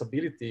or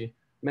addressability.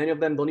 Many of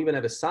them don't even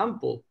have a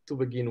sample to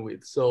begin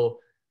with. So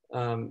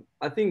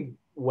I think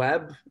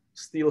web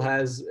still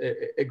has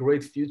a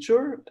great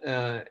future.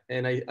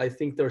 And I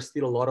think there's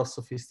still a lot of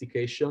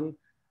sophistication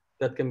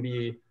that can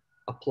be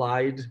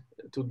applied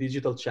to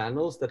digital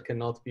channels that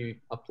cannot be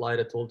applied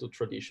at all to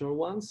traditional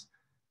ones.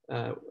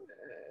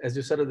 As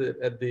you said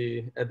at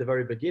the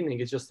very beginning,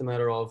 it's just a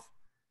matter of,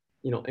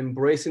 you know,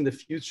 embracing the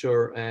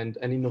future and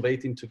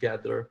innovating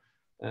together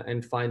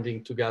and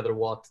finding together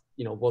what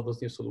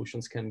those new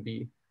solutions can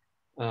be.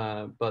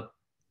 But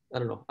I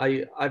don't know.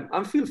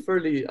 I feel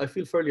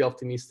fairly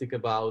optimistic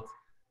about,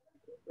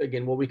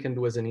 again, what we can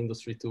do as an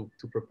industry to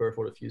prepare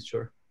for the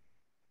future.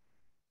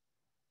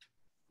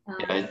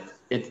 Yeah,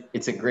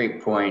 it's a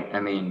great point. I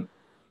mean,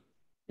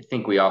 I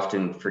think we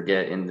often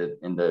forget in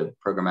the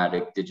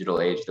programmatic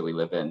digital age that we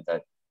live in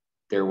that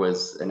there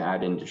was an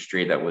ad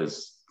industry that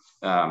was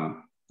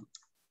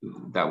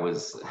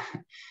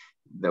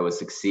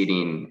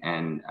succeeding,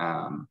 and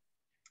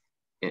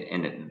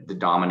the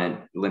dominant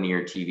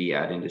linear TV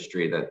ad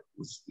industry that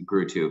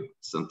grew to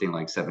something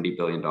like $70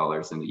 billion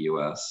in the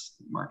U.S.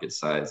 market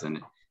size,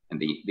 and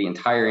the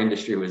entire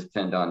industry was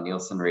pinned on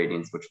Nielsen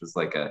ratings, which was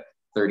like a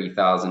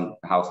 30,000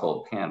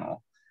 household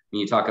panel. When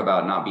you talk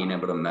about not being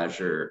able to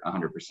measure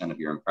 100% of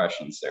your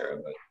impressions, Sara,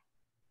 but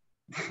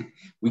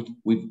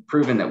we've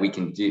proven that we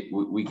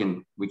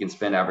can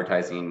spend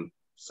advertising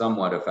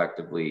somewhat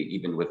effectively,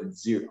 even with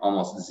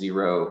almost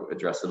zero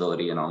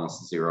addressability and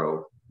almost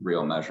zero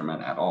real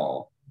measurement at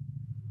all.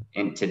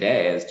 And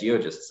today, as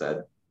Gio just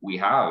said, we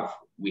have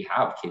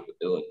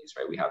capabilities,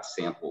 right? We have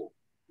sample,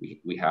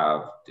 we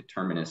have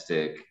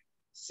deterministic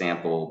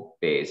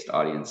sample-based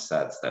audience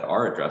sets that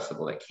are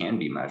addressable, that can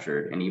be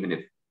measured. And even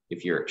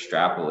if you're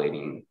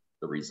extrapolating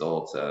the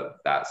results of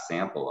that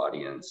sample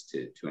audience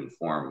to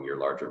inform your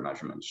larger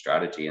measurement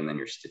strategy, and then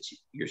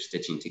you're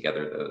stitching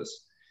together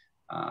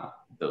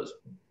those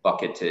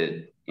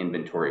bucketed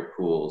inventory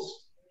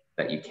pools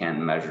that you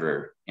can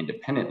measure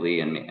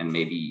independently, and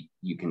maybe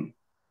you can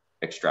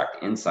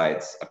extract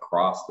insights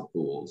across the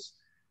pools.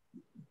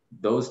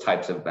 Those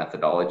types of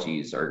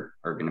methodologies are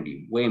going to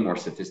be way more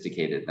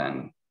sophisticated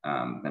than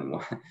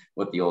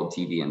what the old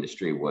TV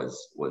industry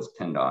was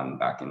pinned on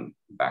back in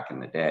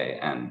the day.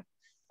 And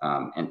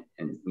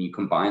you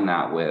combine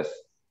that with,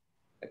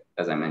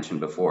 as I mentioned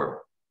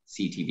before,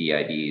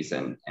 CTV IDs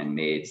and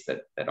MAIDs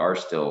that are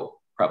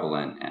still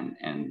prevalent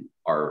and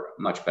are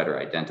much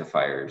better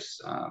identifiers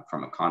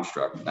from a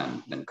construct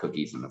than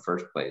cookies in the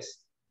first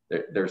place.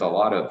 There's a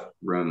lot of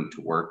room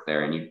to work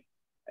there, and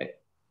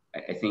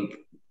I think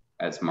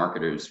as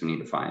marketers we need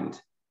to find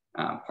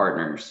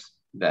partners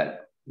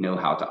that know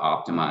how to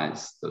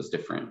optimize those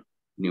different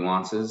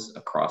nuances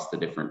across the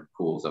different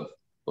pools of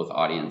both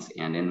audience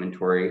and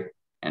inventory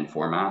and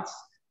formats,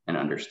 and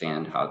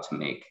understand how to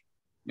make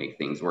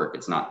things work.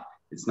 It's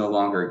no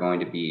longer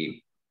going to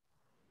be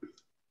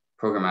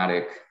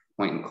programmatic,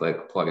 point and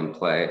click, plug and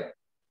play.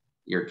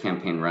 Your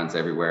campaign runs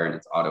everywhere and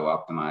it's auto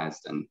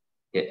optimized and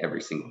hit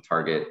every single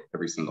target,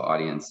 every single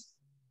audience.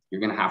 You're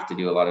going to have to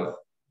do a lot of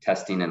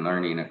testing and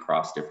learning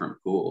across different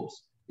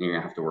pools. And you're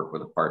going to have to work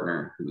with a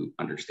partner who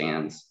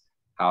understands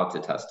how to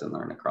test and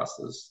learn across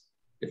those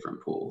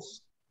different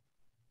pools.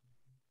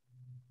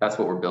 That's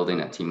what we're building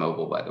at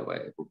T-Mobile, by the way.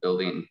 We're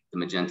building the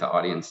Magenta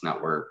Audience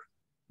Network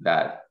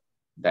that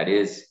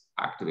is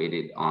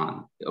activated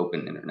on the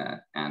open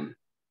internet. And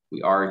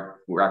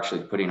we're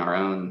actually putting our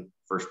own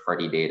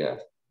first-party data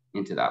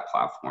into that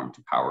platform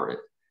to power it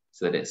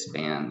so that it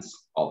spans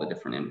all the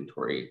different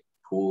inventory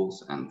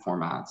pools and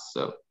formats,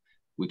 so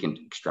we can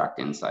extract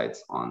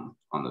insights on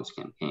those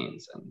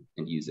campaigns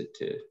and use it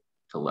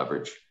to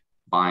leverage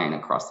buying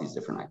across these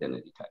different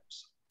identity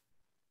types.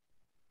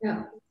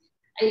 Yeah,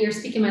 you're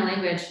speaking my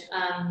language.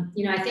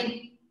 I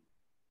think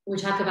we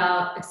talk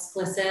about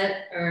explicit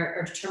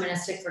or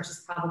deterministic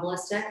versus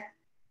probabilistic.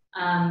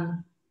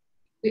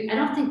 I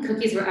don't think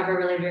cookies were ever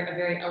really a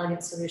very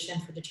elegant solution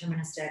for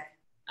deterministic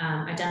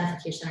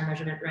identification or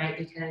measurement, right?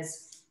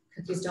 Because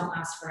cookies don't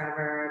last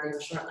forever. They have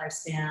a short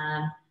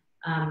lifespan.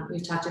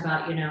 We've talked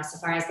about,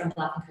 Safari has been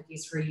blocking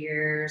cookies for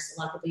years. A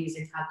lot of people use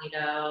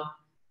incognito.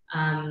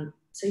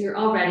 So you're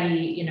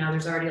already,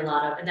 there's already a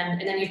lot of, and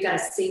then you've got to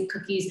sync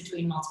cookies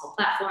between multiple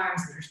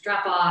platforms, and there's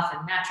drop off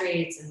and match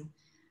rates.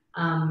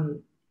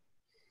 And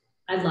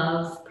I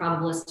love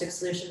probabilistic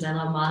solutions. I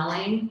love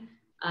modeling,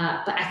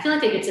 but I feel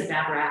like it gets a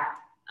bad rap.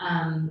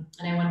 And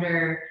I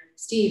wonder,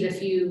 Steve,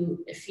 if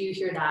you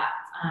hear that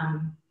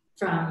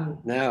from.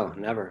 No,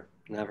 never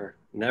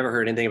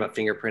heard anything about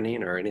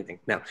fingerprinting or anything.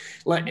 No.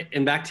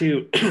 And back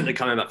to the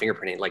comment about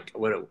fingerprinting,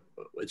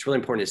 it's really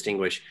important to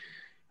distinguish.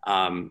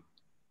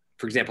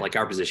 For example, like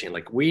our position,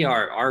 like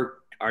our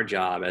our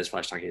job as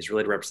Flashtalking is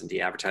really to represent the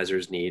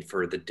advertisers' need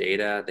for the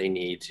data they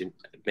need to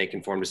make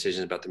informed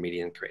decisions about their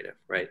media and creative,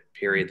 right?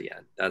 Period, the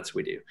end. That's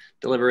what we do.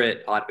 Deliver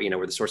it,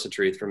 we're the source of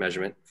truth for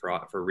measurement,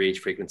 for reach,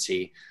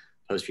 frequency,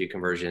 post-view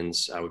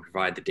conversions. We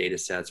provide the data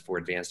sets for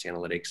advanced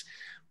analytics.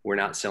 We're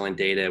not selling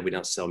data, we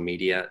don't sell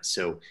media.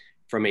 So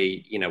from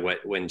a,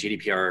 when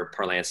GDPR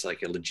parlance,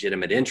 like a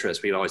legitimate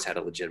interest, we've always had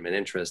a legitimate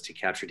interest to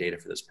capture data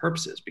for those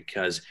purposes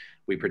because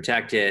we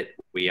protect it,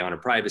 we honor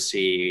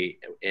privacy,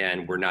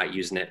 and we're not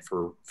using it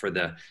for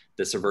the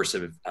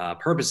subversive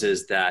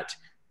purposes that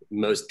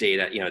most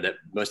data, that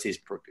most of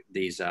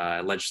these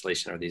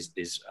legislation or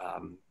these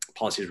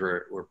policies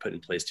were put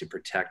in place to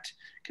protect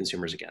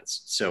consumers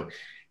against. So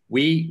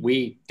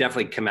we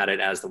definitely come at it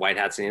as the white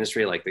hats in the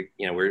industry, like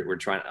we're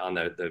trying on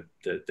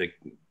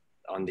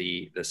on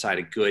the side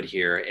of good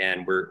here,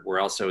 and we're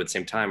also at the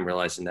same time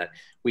realizing that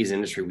we as an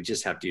industry, we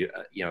just have to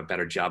do a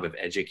better job of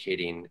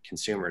educating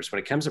consumers when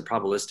it comes to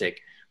probabilistic.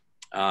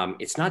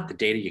 It's not the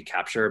data you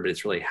capture, but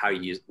it's really how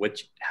you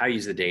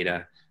use the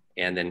data,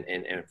 and then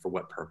and for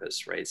what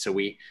purpose, right? So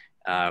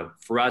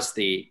for us,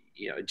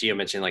 Gio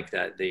mentioned like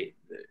that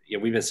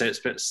we've been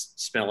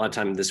spent a lot of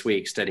time this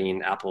week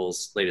studying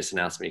Apple's latest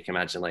announcement. You can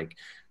imagine, like,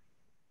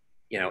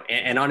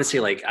 and honestly,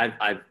 like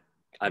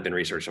I've been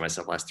researching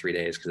myself the last 3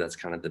 days because that's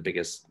kind of the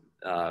biggest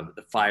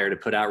the fire to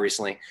put out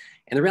recently.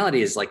 And the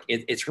reality is, like,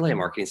 it's really a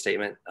marketing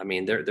statement. I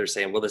mean, they're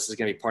saying, well, this is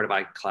going to be part of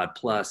iCloud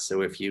Plus.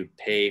 So if you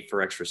pay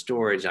for extra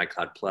storage,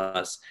 iCloud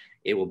Plus,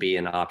 it will be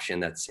an option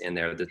that's in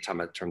there. The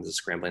terms of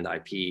scrambling the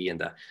IP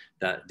and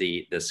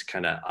this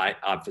kind of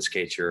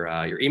obfuscates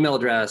your email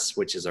address,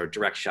 which is our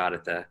direct shot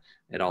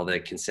at all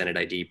the consented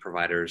ID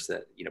providers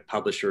that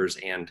publishers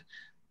and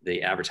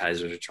the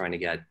advertisers are trying to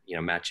get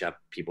match up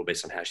people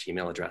based on hashed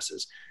email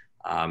addresses.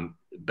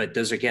 But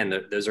those are going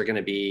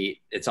to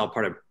be, it's all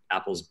part of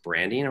Apple's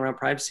branding around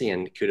privacy,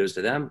 and kudos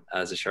to them.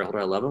 As a shareholder,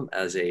 I love them.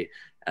 As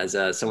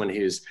someone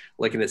who's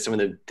looking at some of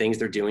the things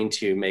they're doing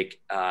to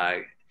make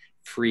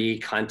free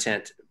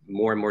content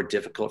more and more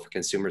difficult for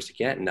consumers to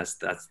get, and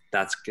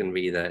that's going to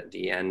be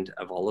the end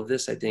of all of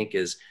this. I think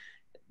is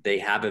they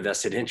have a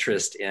vested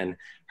interest in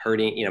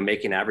hurting,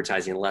 making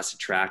advertising less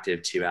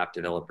attractive to app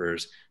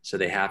developers. So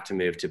they have to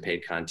move to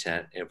paid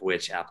content, of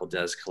which Apple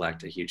does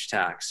collect a huge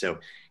tax. So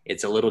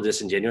it's a little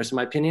disingenuous in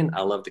my opinion.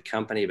 I love the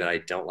company, but I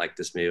don't like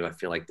this move. I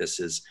feel like this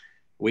is,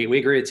 we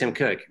agree with Tim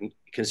Cook.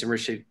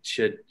 Consumers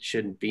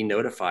should be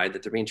notified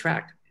that they're being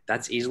tracked.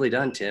 That's easily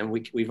done, Tim.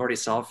 We've already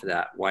solved for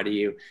that. Why do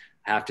you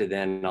have to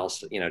then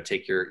also,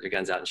 take your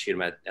guns out and shoot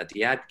them at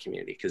the ad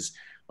community? Because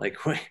like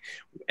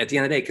at the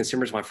end of the day,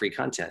 consumers want free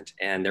content,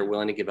 and they're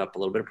willing to give up a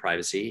little bit of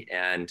privacy.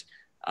 And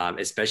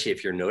especially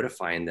if you're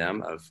notifying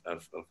them of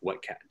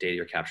what data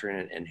you're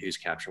capturing and who's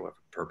capturing what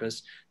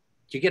purpose,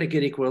 you get a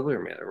good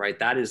equilibrium, right?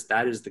 That is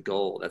the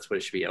goal. That's what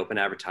it should be. Open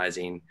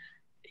advertising,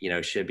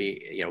 should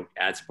be,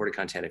 ad supported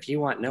content. If you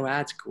want no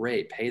ads,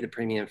 great. Pay the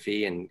premium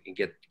fee and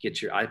get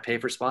I pay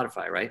for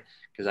Spotify, right?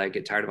 Because I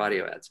get tired of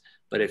audio ads.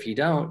 But if you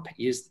don't,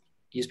 use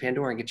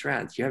Pandora and get your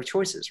ads. You have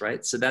choices,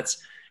 right? So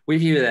we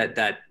view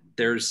that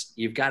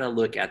you've got to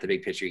look at the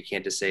big picture. You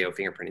can't just say, oh,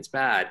 fingerprinting's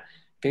bad.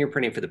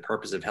 Fingerprinting for the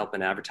purpose of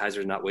helping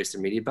advertisers not waste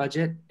their media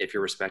budget, if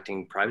you're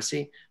respecting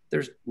privacy,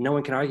 no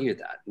one can argue with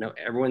that. No,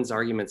 everyone's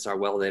arguments are,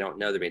 well, they don't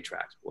know they're being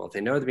tracked. Well, if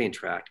they know they're being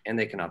tracked and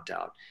they can opt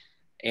out,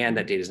 and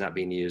that data is not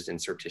being used in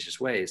surreptitious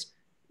ways,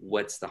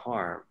 what's the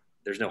harm?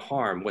 There's no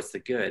harm. What's the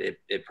good?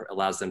 It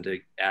allows them to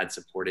add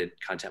supported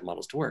content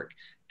models to work.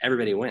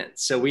 Everybody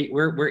wins. So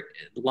we're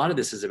a lot of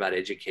this is about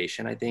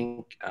education. I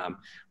think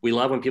we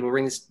love when people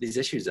bring these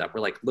issues up.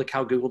 We're like, look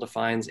how Google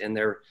defines in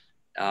their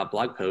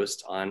blog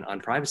post on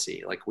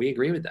privacy. Like, we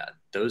agree with that.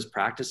 Those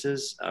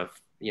practices of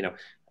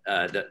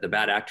the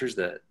bad actors,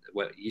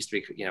 what used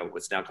to be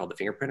what's now called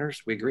the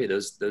fingerprinters. We agree.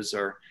 Those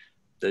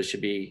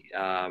should be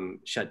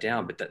shut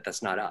down. But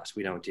that's not us.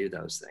 We don't do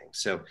those things.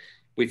 So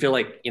we feel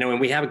like and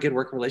we have a good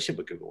working relationship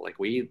with Google. Like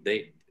we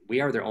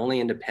are their only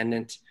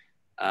independent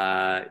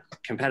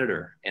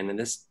competitor, and in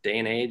this day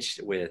and age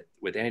with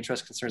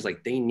antitrust concerns,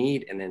 like, they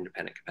need an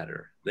independent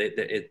competitor.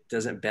 It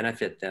doesn't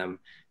benefit them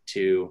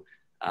to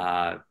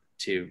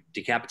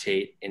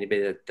decapitate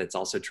anybody that's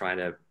also trying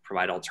to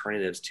provide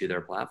alternatives to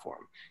their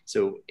platform.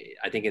 So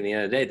I think in the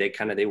end of the day,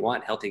 they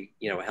want healthy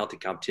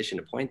competition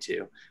to point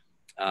to.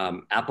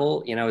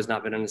 Apple, has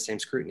not been under the same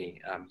scrutiny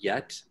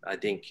yet. I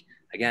think,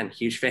 again,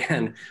 huge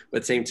fan, but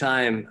at the same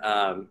time,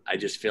 I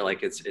just feel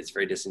like it's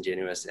very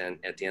disingenuous. And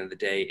at the end of the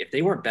day, if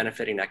they weren't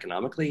benefiting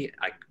economically,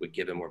 I would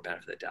give them more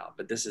benefit of the doubt.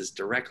 But this is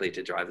directly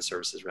to drive the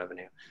services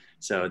revenue.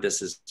 So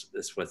this is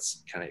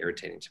what's kind of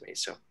irritating to me.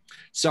 So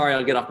sorry,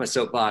 I'll get off my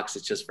soapbox.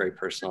 It's just very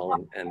personal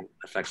and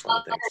affects a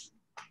lot of things.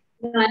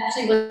 No, I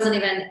actually wasn't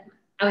even.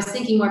 I was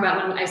thinking more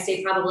about when I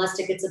say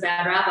probabilistic, it's a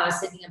bad rap. I was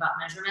thinking about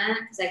measurement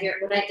because I hear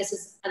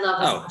I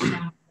love this.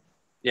 Oh,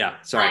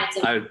 yeah. Sorry,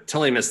 I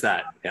totally missed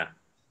that. Yeah.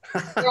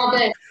 You're all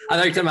good. I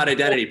thought you were talking about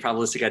identity,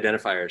 probabilistic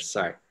identifiers.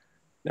 Sorry.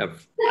 No,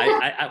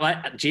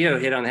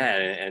 Gio hit on the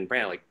head, and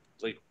Brand, like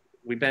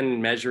we've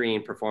been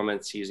measuring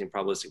performance using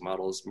probabilistic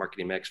models,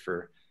 marketing mix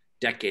for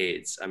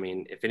decades. I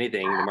mean, if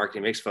anything, the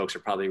marketing mix folks are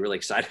probably really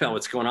excited about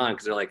what's going on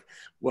because they're like,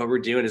 what we're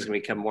doing is going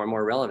to become more and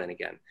more relevant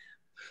again.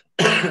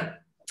 But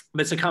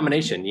it's a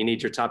combination. You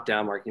need your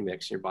top-down marketing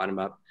mix, your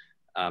bottom-up,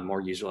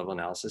 more user-level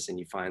analysis, and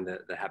you find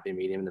the happy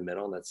medium in the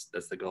middle, and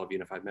that's the goal of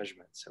unified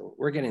measurement. So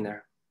we're getting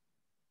there.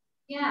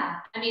 Yeah,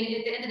 I mean,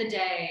 at the end of the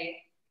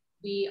day,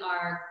 we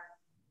are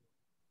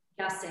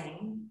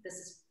guessing. This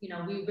is, you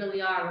know, we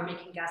really are. We're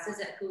making guesses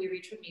at who we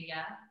reach with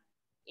media,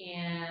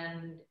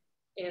 and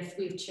if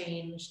we've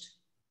changed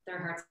their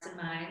hearts and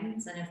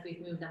minds, and if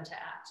we've moved them to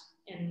act.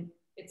 And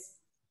it's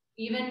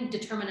even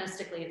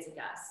deterministically, it's a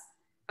guess.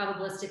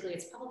 Probabilistically,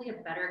 it's probably a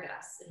better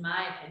guess, in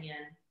my opinion.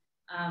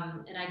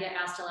 And I get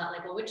asked a lot,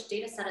 like, well, which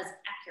data set is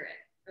accurate?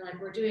 Or like,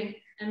 we're doing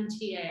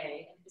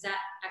MTA, is that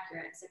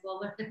accurate? It's like, well,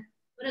 what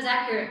does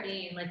accurate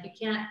mean? Like, you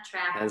can't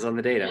track. Depends on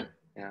the data.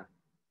 Yeah.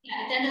 Yeah,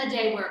 at the end of the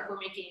day, we're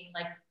making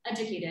like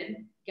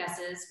educated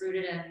guesses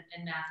rooted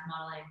in math and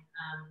modeling,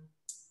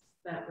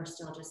 but we're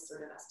still just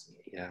sort of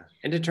estimating. Yeah,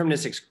 and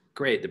deterministic's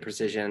great. The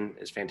precision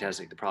is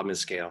fantastic. The problem is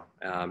scale.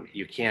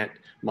 You can't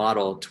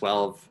model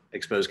 12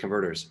 exposed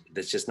converters.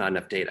 That's just not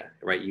enough data,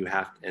 right? You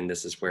have, and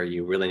this is where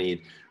you really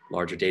need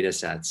larger data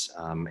sets.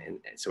 And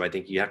so I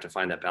think you have to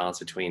find that balance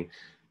between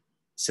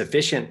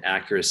sufficient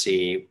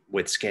accuracy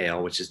with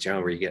scale, which is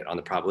generally where you get on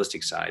the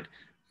probabilistic side,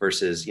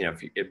 versus, you know,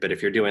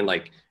 if you're doing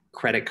like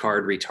credit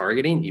card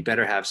retargeting, you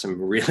better have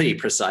some really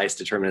precise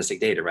deterministic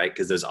data, right?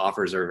 Because those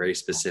offers are very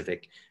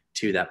specific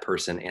to that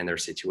person and their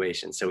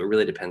situation. So it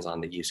really depends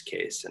on the use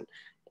case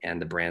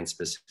and the brand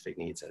specific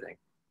needs, I think.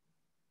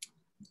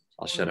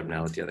 I'll shut up now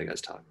and let the other guys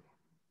talk.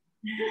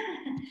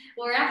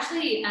 Well, we're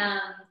actually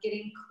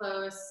getting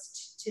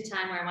close to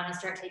time where I want to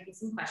start taking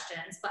some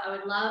questions, but I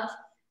would love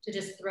to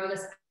just throw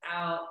this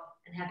out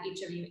and have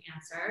each of you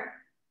answer.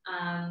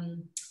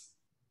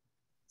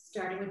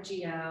 Starting with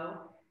Gio.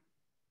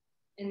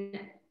 And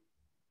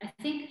I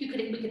think we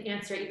could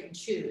answer it, you can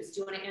choose.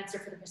 Do you want to answer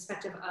for the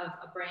perspective of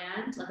a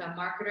brand, like a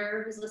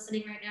marketer who's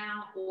listening right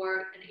now, or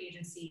an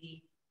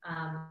agency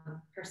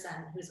person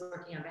who's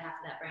working on behalf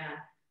of that brand?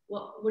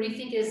 What do you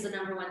think is the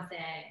number one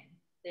thing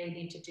they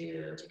need to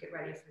do to get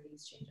ready for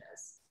these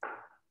changes?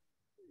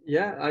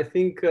 Yeah, I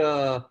think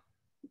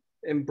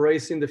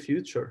embracing the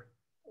future.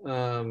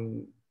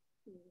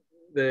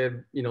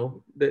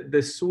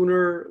 The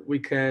sooner we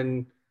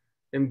can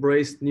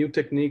embrace new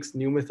techniques,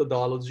 new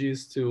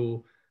methodologies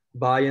to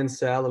buy and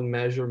sell and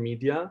measure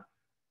media,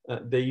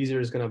 the easier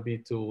it's going to be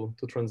to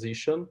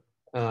transition.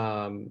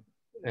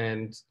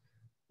 And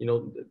you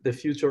know, the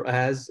future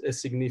has a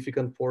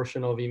significant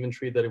portion of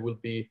inventory that it will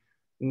be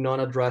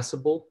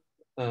non-addressable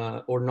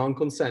or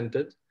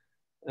non-consented.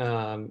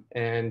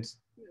 And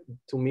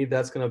to me,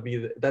 that's going to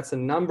be that's the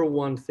number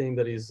one thing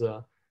that is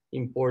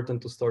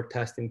important to start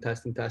testing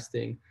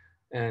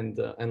and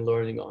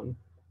learning on.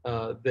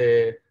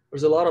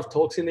 There's a lot of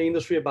talks in the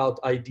industry about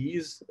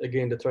IDs,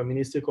 again,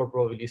 deterministic or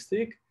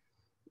probabilistic,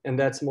 and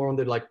that's more on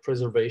the like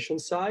preservation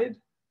side.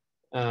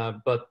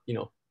 But you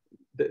know,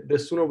 the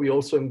sooner we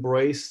also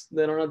embrace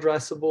the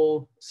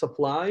non-addressable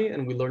supply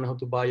and we learn how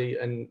to buy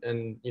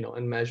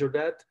and measure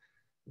that,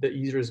 the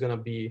easier it's going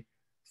to be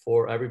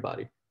for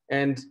everybody.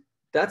 And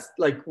that's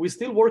like, we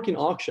still work in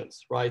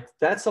auctions, right?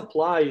 That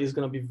supply is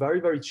going to be very,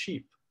 very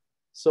cheap.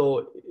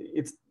 So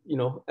it's, you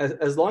know,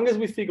 as long as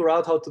we figure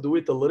out how to do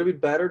it a little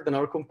bit better than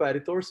our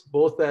competitors,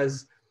 both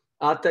as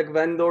ad tech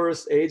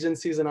vendors,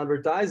 agencies, and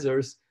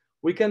advertisers,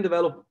 we can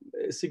develop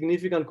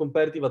significant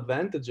competitive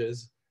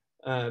advantages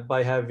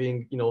by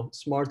having, you know,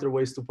 smarter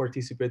ways to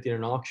participate in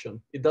an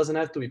auction. It doesn't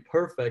have to be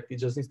perfect. It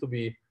just needs to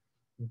be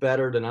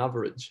better than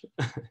average.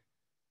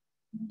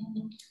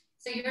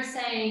 So you're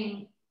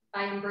saying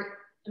by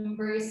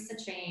embrace the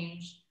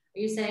change, are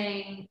you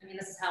saying, I mean,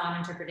 this is how I'm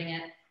interpreting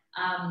it,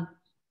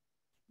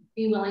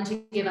 be willing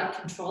to give up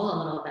control a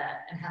little bit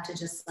and have to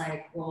just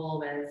like roll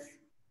with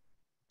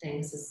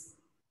things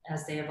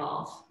as they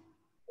evolve?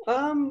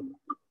 I'm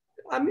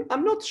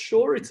not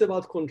sure it's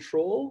about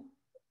control.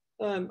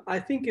 I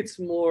think it's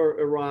more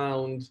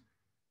around,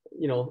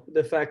 you know,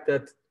 the fact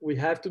that we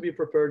have to be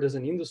prepared as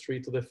an industry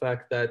to the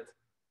fact that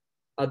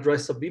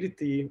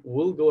addressability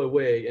will go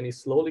away and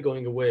is slowly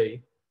going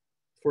away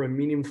for a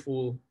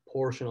meaningful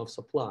portion of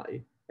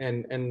supply.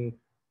 And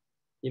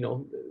you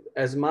know,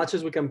 as much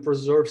as we can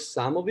preserve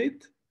some of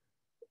it,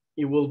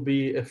 it will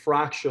be a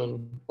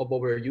fraction of what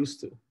we're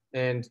used to.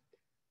 And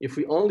if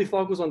we only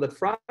focus on that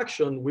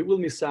fraction, we will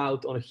miss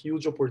out on a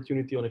huge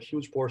opportunity, on a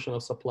huge portion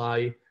of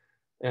supply,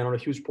 and on a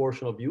huge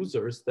portion of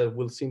users that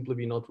will simply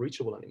be not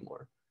reachable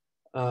anymore.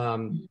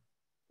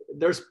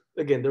 There's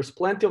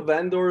plenty of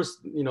vendors,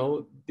 you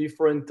know,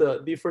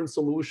 different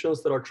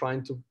solutions that are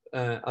trying to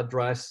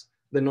address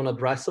the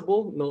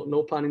non-addressable,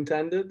 no pun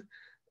intended.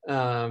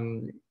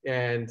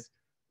 And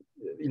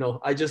you know,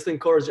 I just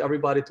encourage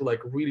everybody to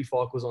like really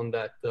focus on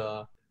that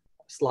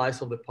slice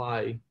of the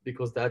pie,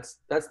 because that's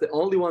the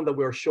only one that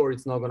we're sure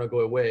it's not going to go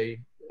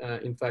away.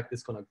 In fact,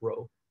 it's going to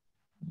grow.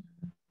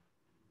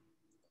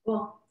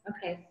 Cool.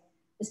 Okay,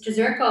 Mr.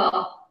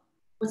 Zirkle,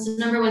 what's the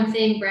number one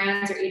thing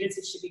brands or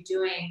agencies should be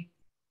doing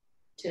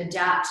to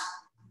adapt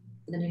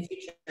for the new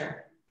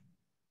future?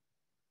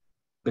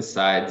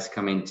 Besides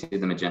coming to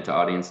the Magenta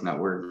Audience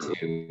Network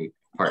to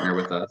partner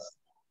with us.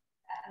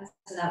 That's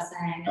what I was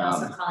saying. And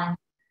also calling.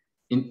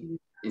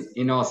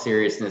 In all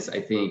seriousness, I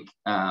think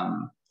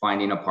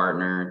finding a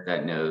partner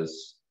that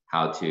knows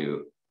how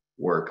to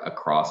work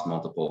across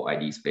multiple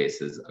ID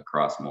spaces,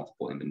 across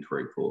multiple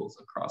inventory pools,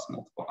 across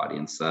multiple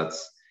audience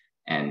sets,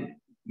 and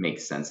make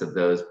sense of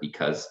those,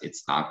 because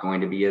it's not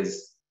going to be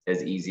as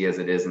easy as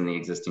it is in the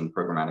existing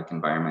programmatic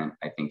environment,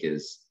 I think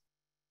is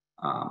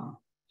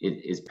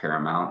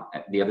paramount.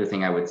 The other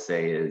thing I would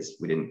say is,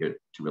 we didn't get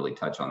to really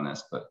touch on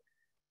this, but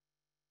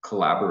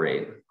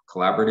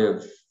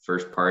collaborative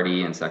first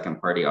party and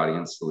second party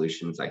audience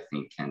solutions, I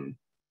think can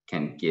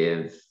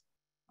give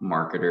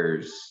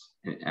marketers,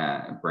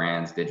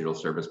 brands, digital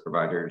service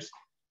providers,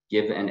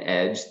 give an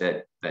edge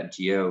that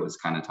Gio was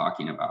kind of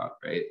talking about,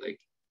 right? Like,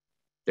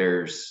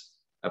 there's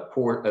a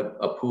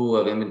pool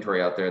of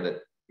inventory out there that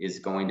is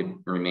going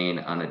to remain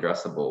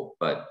unaddressable,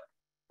 but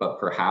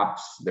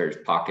perhaps there's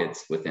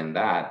pockets within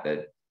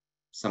that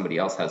somebody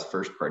else has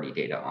first party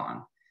data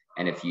on.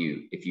 And if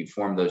you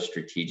form those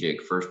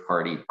strategic first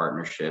party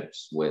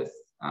partnerships with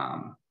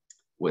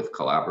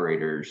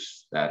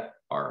collaborators that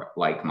are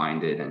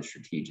like-minded and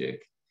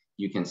strategic,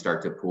 you can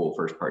start to pool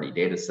first party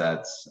data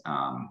sets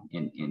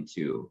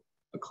into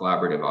a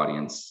collaborative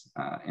audience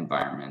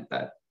environment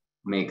that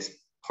makes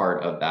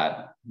part of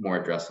that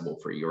more addressable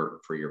for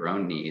your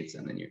own needs,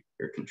 and then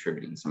you're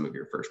contributing some of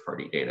your first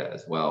party data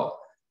as well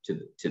to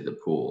the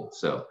pool.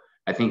 So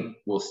I think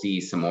we'll see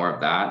some more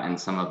of that, and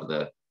some of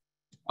the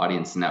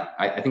audience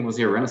I think we'll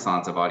see a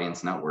renaissance of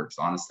audience networks.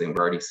 Honestly, we're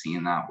already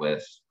seeing that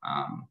with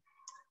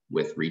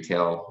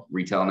retail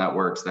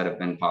networks that have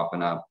been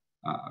popping up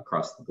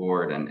across the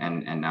board,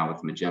 and now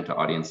with Magenta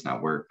Audience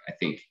Network. I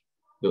think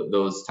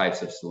those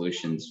types of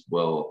solutions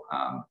will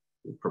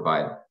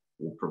provide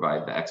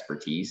the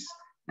expertise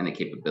and the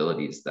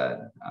capabilities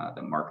that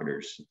the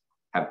marketers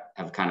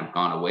have kind of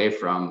gone away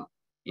from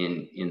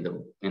in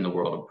the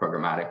world of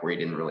programmatic, where you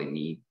didn't really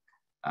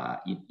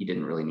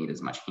need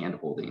as much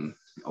hand-holding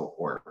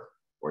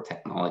or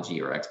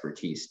technology or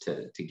expertise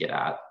to get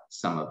at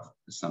some of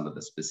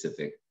the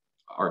specific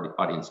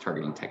audience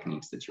targeting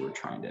techniques that you were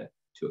trying to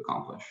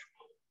accomplish.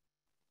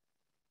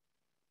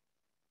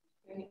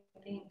 Great,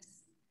 thanks,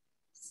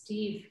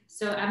 Steve.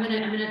 So I'm gonna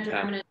do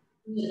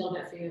a little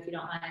bit for you, if you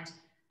don't mind.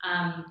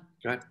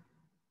 Go ahead.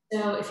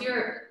 So if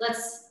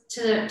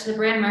to the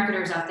brand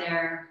marketers out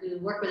there who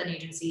work with an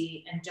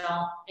agency and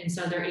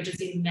so their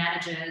agency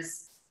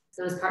manages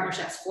those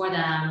partnerships for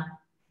them,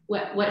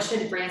 what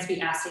should brands be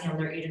asking of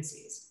their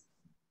agencies?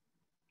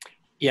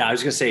 Yeah, I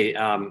was going to say,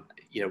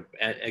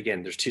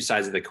 again, there's two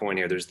sides of the coin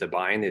here. There's the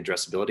buying, the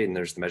addressability, and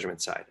there's the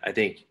measurement side. I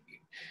think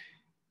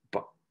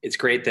it's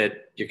great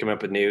that you're coming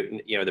up with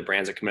the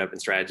brands are coming up with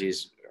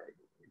strategies,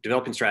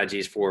 developing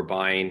strategies for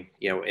buying,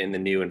 in the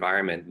new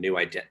environment,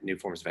 new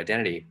forms of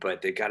identity,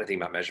 but they got to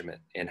think about measurement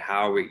and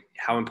how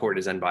important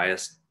is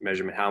unbiased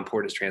measurement, how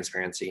important is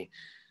transparency,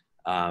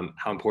 how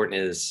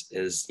important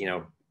is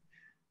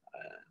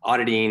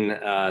auditing,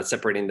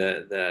 separating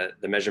the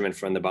measurement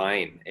from the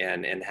buying,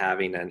 and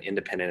having an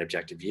independent,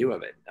 objective view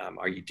of it.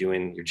 Are you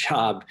doing your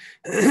job?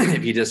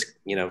 If you just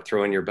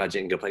throw in your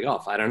budget and go play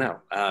golf, I don't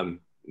know.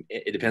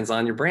 It depends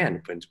on your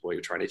brand, what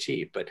you're trying to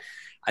achieve. But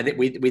I think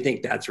we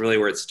think that's really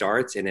where it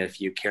starts. And if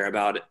you care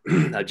about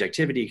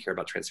objectivity, care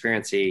about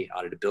transparency,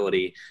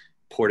 auditability,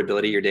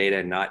 portability of your data,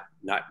 and not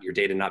your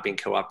data not being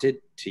co-opted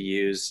to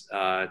use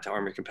to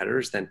harm your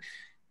competitors,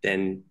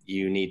 then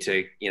you need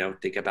to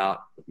think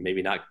about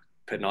maybe not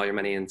putting all your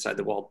money inside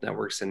the walled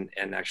networks and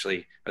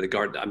actually, or the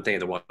garden. I'm thinking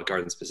of the walled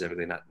garden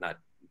specifically, not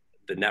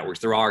the networks.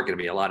 There are going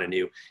to be a lot of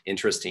new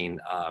interesting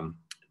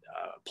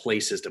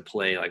places to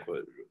play, like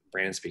what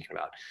Brandon's speaking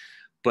about.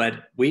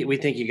 But we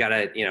think you got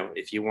to,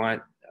 if you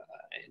want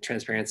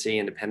transparency,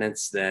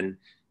 independence, then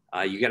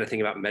you got to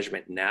think about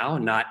measurement now,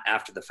 not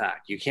after the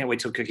fact. You can't wait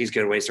till cookies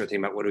go away, start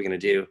thinking about what are we going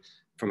to do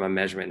from a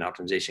measurement and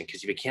optimization.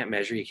 Because if you can't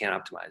measure, you can't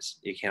optimize.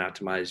 You can't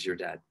optimize, you're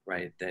dead,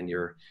 right? Then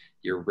you're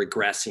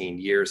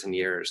regressing years and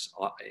years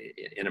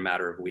in a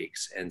matter of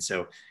weeks. And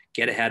so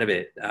get ahead of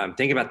it.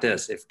 Think about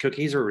this. If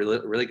cookies are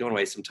really going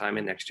away sometime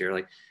in next year,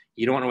 like,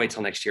 you don't want to wait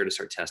till next year to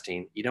start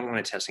testing. You don't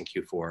want to test in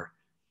Q4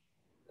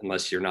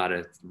 unless you're not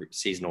a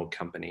seasonal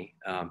company.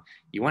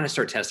 You want to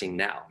start testing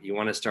now. You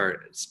want to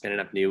start spinning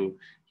up new,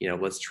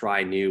 let's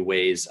try new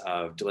ways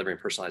of delivering,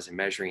 personalized, and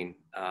measuring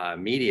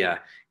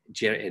media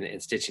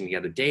and stitching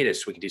together data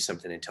so we can do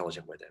something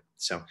intelligent with it.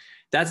 So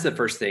that's the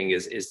first thing,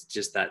 is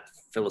just that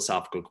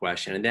philosophical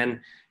question. And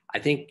then I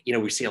think,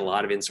 we see a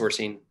lot of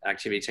insourcing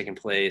activity taking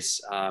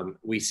place.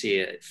 We see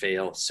it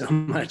fail so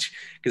much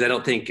because I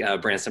don't think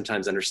brands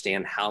sometimes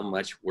understand how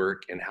much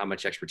work and how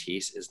much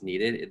expertise is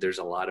needed. There's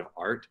a lot of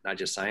art, not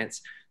just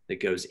science, that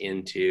goes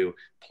into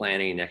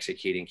planning and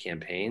executing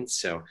campaigns.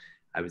 So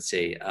I would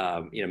say,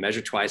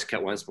 measure twice,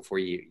 cut once before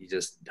you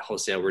just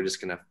wholesale. We're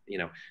just going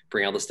to,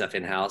 bring all the stuff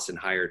in-house and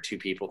hire 2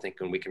 people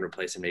thinking we can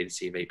replace an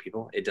agency of 8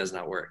 people. It does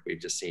not work. We've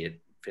just seen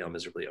it fail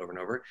miserably over and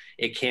over.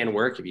 It can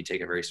work if you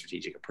take a very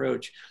strategic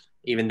approach,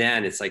 even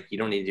then, it's like you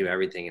don't need to do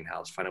everything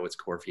in-house. Find out what's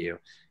core for you,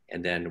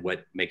 and then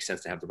what makes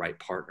sense to have the right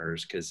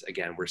partners. Because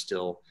again, we're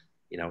still,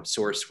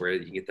 source where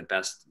you can get the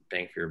best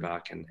bang for your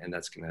buck, and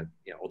that's going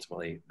to,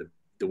 ultimately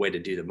the way to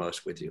do the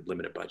most with your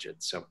limited budget.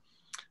 So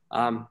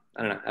I don't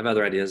know. I have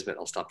other ideas, but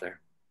I'll stop there.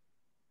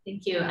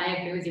 Thank you. I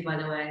agree with you, by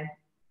the way,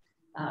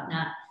 about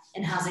not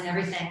in-housing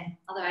everything.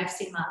 Although I've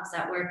seen models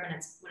that work when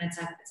it's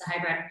a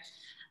hybrid.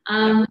 We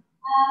have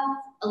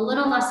a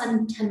little less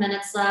than 10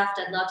 minutes left.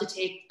 I'd love to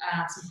take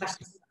some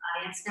questions from the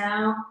audience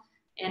now.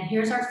 And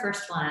here's our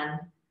first one.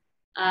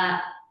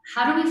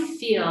 How do we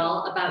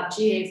feel about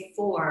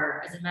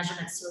GA4 as a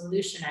measurement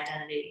solution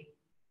identity?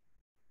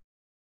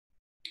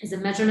 Is a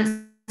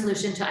measurement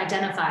solution to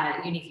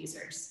identify unique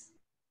users?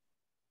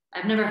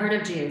 I've never heard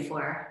of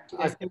GA4.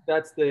 I think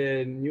that's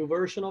the new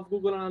version of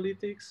Google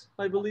Analytics,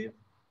 I believe.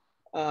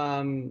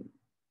 I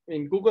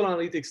mean, Google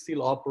Analytics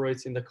still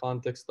operates in the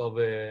context of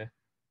a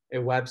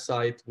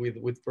website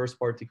with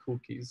first-party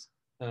cookies.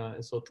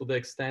 So to the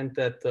extent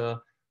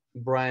that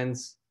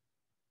brands,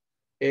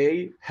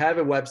 A, have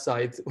a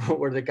website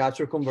where they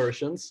capture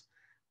conversions,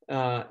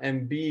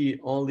 and B,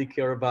 only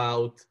care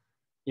about,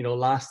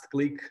 last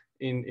click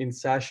in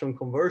session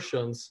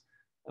conversions,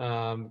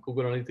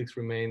 Google Analytics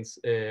remains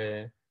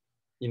a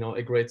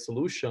great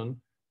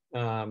solution.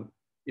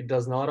 It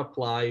does not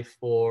apply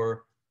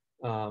for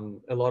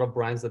a lot of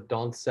brands that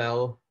don't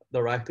sell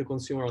direct to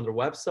consumer on their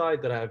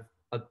website, that have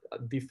a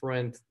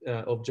different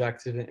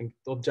objectives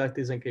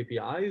and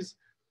KPIs,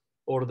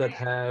 or that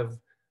have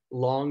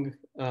long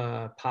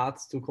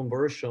paths to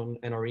conversion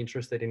and are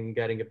interested in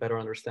getting a better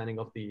understanding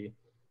of the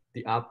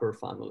upper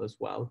funnel as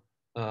well.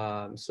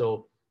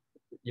 So,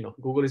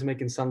 Google is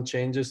making some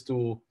changes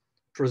to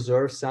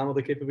preserve some of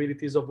the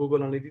capabilities of Google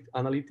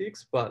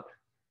Analytics, but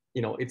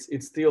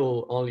it's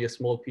still only a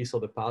small piece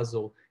of the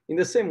puzzle, in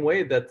the same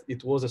way that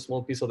it was a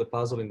small piece of the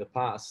puzzle in the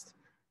past,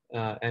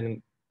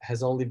 and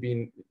has only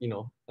been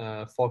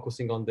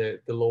focusing on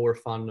the lower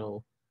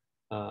funnel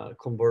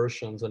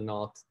conversions and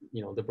not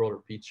the broader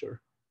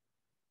picture.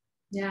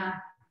 Yeah.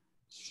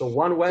 So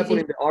one weapon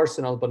in the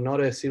arsenal, but not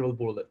a silver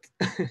bullet.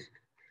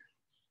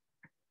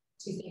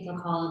 Do you think they'll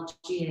call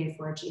GA4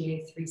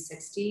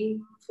 GA360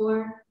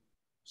 for?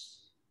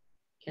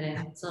 Kidding,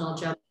 it's a little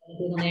joke.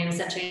 Google names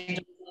that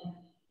change.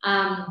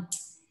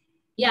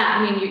 Yeah,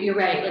 I mean, you're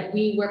right. Like,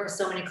 we work with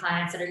so many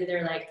clients that are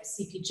either like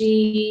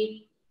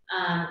CPG,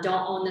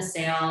 don't own the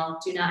sale,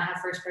 do not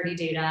have first-party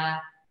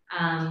data,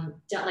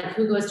 don't, like,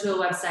 who goes to a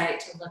website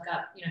to look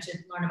up, to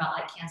learn about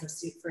like cans of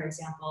soup, for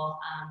example.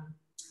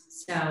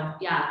 So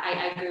yeah,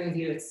 I agree with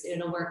you.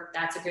 It'll work.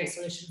 That's a great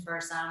solution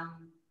for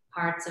some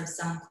parts of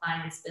some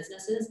clients'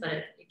 businesses, but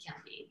it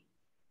can't be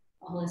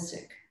a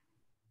holistic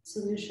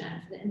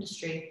solution for the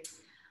industry.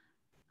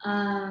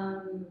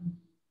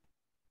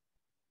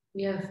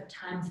 We have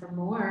time for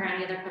more.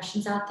 Any other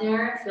questions out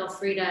there? Feel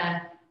free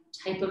to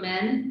type them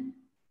in.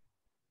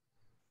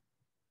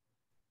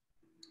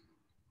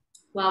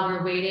 While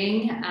we're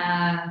waiting.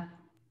 I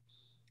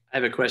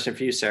have a question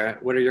for you, Sara.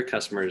 What are your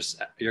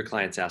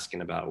clients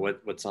asking about?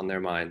 What's on their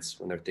minds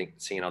when they're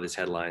seeing all these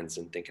headlines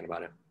and thinking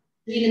about it?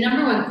 I mean, the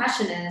number one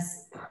question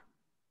is,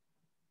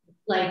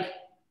 like,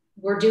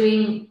 we're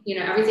doing,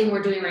 everything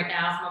we're doing right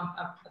now from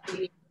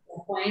a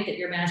point that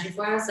you're managing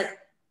for us, like,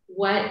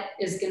 what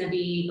is going to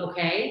be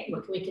okay?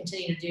 What can we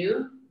continue to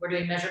do? We're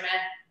doing measurement.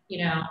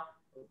 A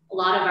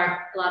lot of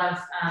our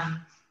clients,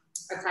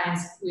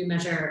 we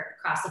measure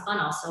across the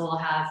funnel. So we'll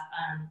have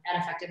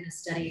ad effectiveness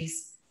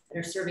studies that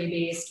are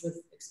survey-based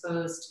with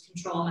exposed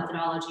control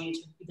methodology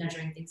to be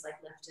measuring things like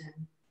lift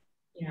in,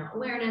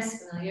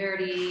 awareness,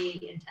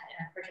 familiarity,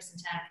 purchase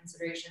intent,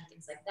 consideration,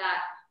 things like that.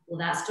 Will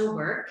that still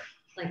work?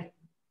 Like,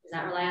 does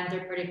that rely on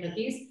third-party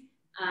cookies?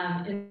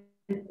 And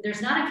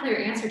there's not a clear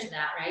answer to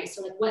that, right?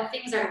 So, like, what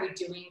things are we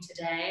doing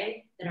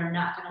today that are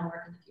not going to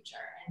work in the future?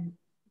 And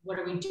what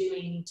are we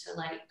doing to,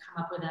 like,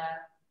 come up with a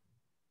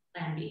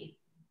plan B?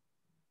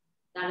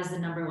 That is the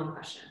number one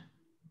question.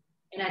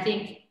 And I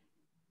think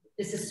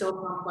this is so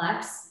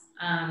complex.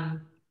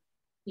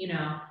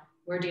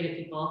 We're data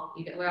people.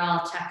 We're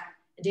all tech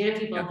data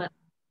people, yeah. But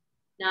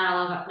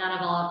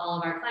not all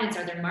of our clients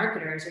are their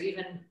marketers, or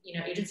even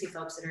agency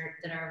folks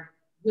that are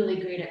really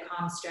great at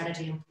comms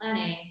strategy and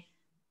planning.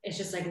 It's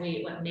just like,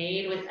 wait, what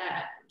made with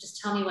that? Just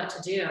tell me what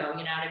to do. You know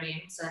what I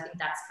mean? So I think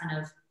that's kind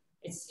of,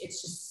 it's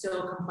just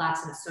so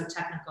complex and it's so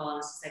technical. And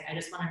it's just like, I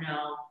just want to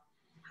know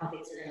how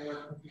things are going to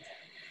work.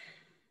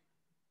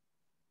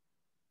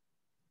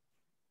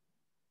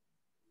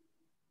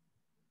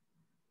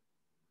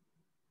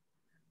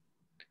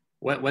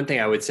 One thing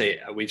I would say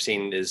we've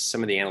seen is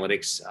some of the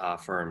analytics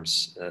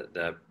firms,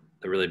 the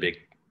really big,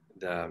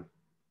 I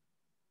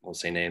won't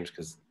say names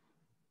because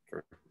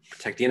for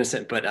protect the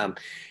innocent, but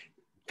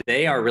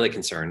they are really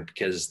concerned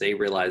because they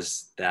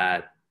realize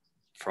that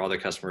for all their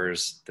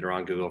customers that are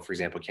on Google, for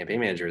example, Campaign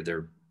Manager,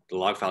 the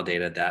log file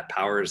data that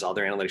powers all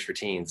their analytics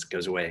routines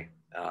goes away.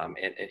 And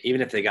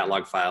even if they got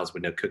log files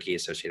with no cookie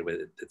associated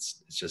with it,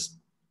 it's just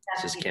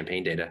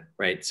campaign data,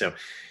 right? So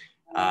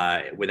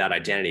without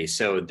identity.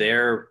 So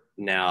they're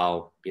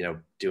now,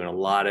 doing a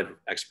lot of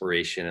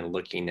exploration and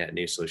looking at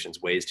new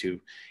solutions, ways to,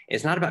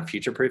 it's not about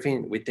future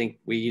proofing.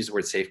 We use the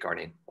word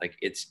safeguarding. Like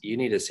you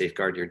need to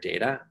safeguard your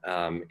data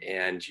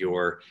and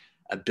your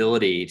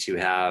ability to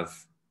have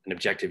an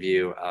objective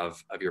view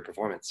of your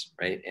performance,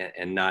 right?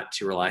 And not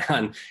to rely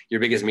on your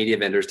biggest media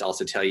vendors to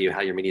also tell you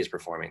how your media is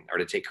performing or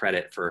to take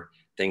credit for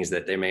things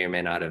that they may or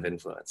may not have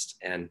influenced.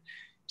 And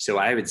so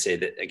I would say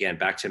that, again,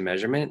 back to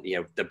measurement,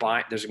 there's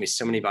gonna be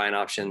so many buying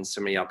options,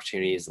 so many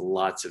opportunities,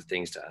 lots of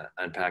things to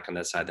unpack on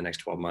that side the next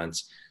 12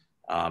 months.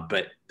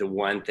 But the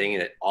one thing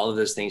that all of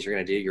those things you're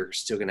gonna do, you're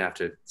still gonna have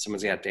to,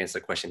 someone's gonna have to answer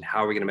the question,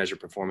 how are we gonna measure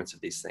performance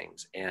of these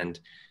things? And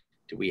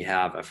do we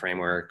have a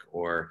framework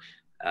or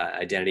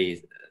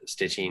identity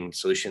stitching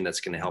solution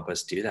that's gonna help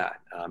us do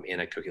that in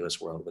a cookieless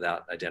world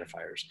without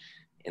identifiers?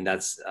 And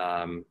that's,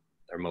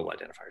 or mobile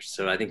identifiers.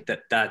 So I think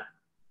that's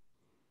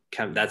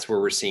where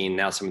we're seeing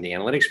now some of the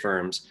analytics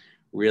firms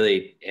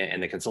really,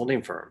 and the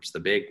consulting firms, the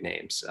big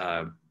names,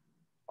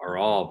 are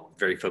all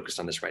very focused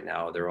on this right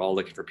now. They're all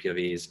looking for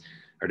POVs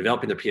or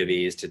developing their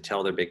POVs to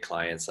tell their big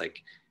clients,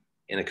 like,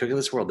 in a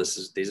cookieless world,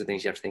 these are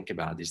things you have to think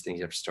about. These things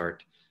you have to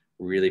start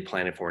really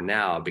planning for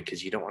now,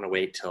 because you don't want to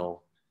wait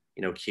till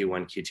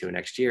Q1, Q2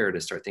 next year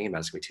to start thinking about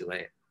it. It's gonna be too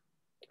late.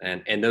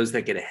 And those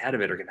that get ahead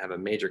of it are gonna have a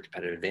major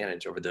competitive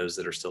advantage over those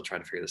that are still trying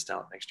to figure this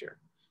out next year.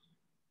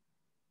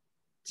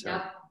 So.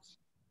 Yep.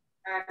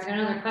 All right, I've got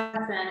another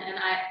question, and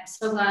I'm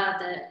so glad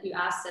that you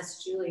asked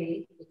this,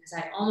 Julie, because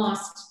I don't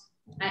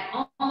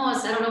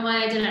know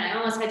why I didn't. I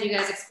almost had you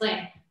guys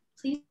explain.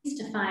 Please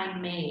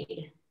define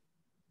made.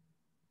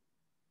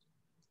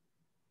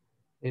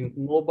 In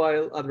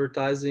mobile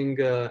advertising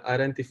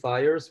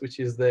identifiers, which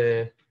is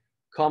the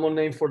common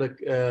name for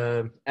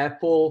the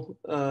Apple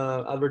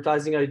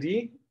advertising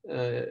ID,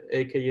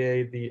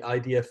 aka the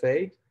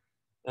IDFA,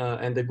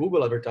 and the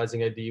Google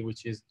advertising ID,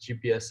 which is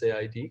GPSA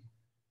ID.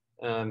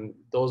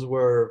 Those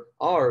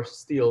are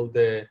still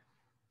the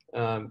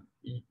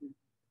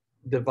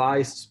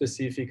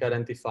device-specific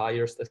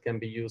identifiers that can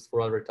be used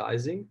for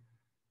advertising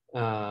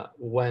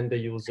when the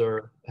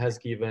user has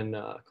given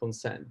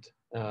consent.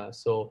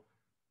 So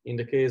in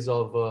the case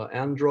of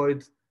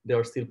Android, they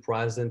are still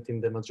present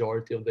in the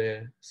majority of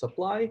the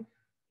supply.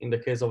 In the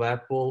case of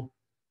Apple,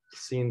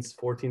 since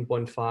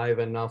 14.5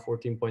 and now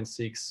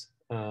 14.6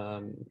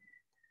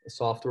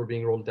 software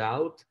being rolled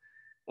out,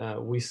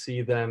 we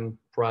see them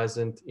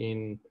present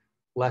in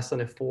less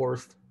than a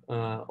fourth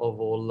of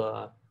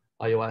all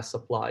iOS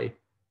supply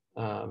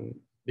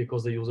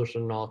because the users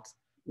are not,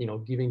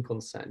 giving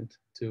consent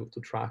to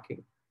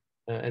tracking.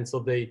 And so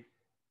they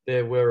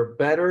were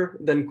better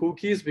than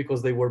cookies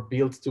because they were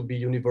built to be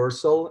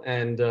universal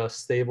and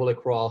stable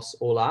across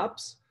all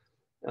apps,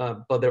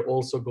 but they're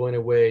also going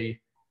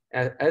away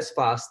as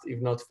fast, if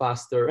not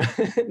faster,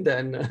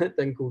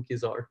 than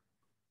cookies are.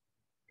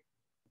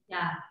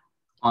 Yeah.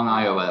 On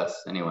iOS,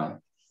 anyway.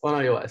 On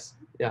iOS,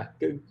 yeah.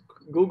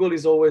 Google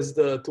is always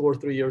the 2 or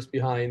 3 years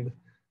behind.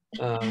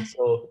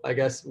 So I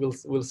guess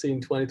we'll see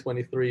in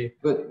 2023.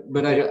 But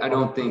I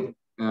don't think,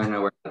 I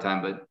know we're out of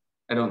time, but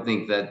I don't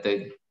think that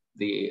the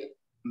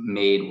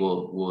made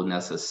will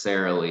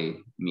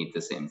necessarily meet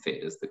the same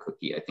fate as the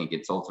cookie. I think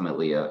it's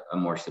ultimately a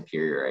more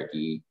superior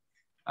ID.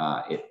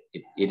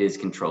 It is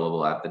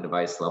controllable at the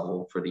device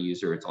level for the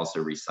user. It's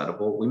also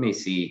resettable. We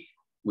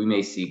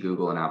may see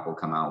Google and Apple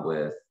come out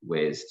with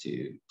ways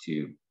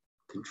to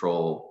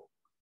control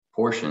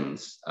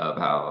portions of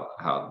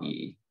how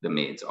the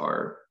maids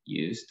are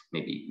used.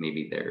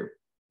 Maybe they're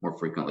more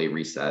frequently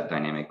reset,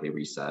 dynamically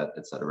reset,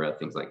 et cetera,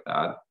 things like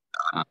that.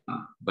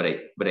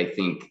 But I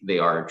think they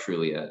are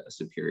truly a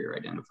superior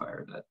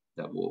identifier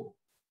that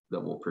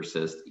will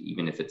persist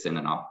even if it's in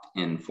an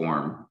opt-in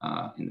form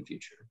in the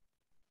future.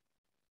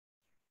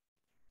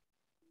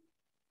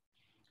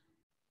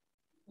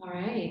 All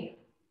right.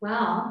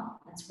 Well,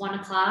 it's 1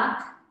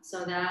 o'clock,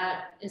 so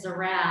that is a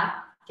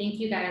wrap. Thank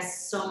you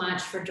guys so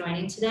much for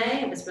joining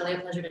today. It was really a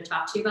pleasure to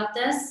talk to you about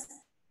this.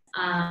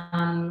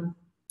 And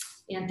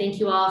thank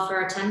you all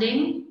for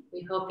attending.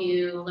 We hope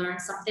you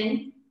learned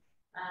something.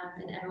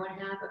 And everyone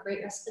have a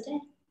great rest of the day.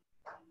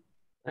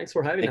 Thanks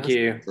for having us. Thank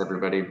you. Thanks,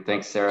 everybody.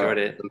 Thanks, Sara. Enjoyed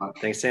it.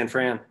 Thanks, San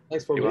Fran.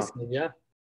 Thanks for listening. Yeah.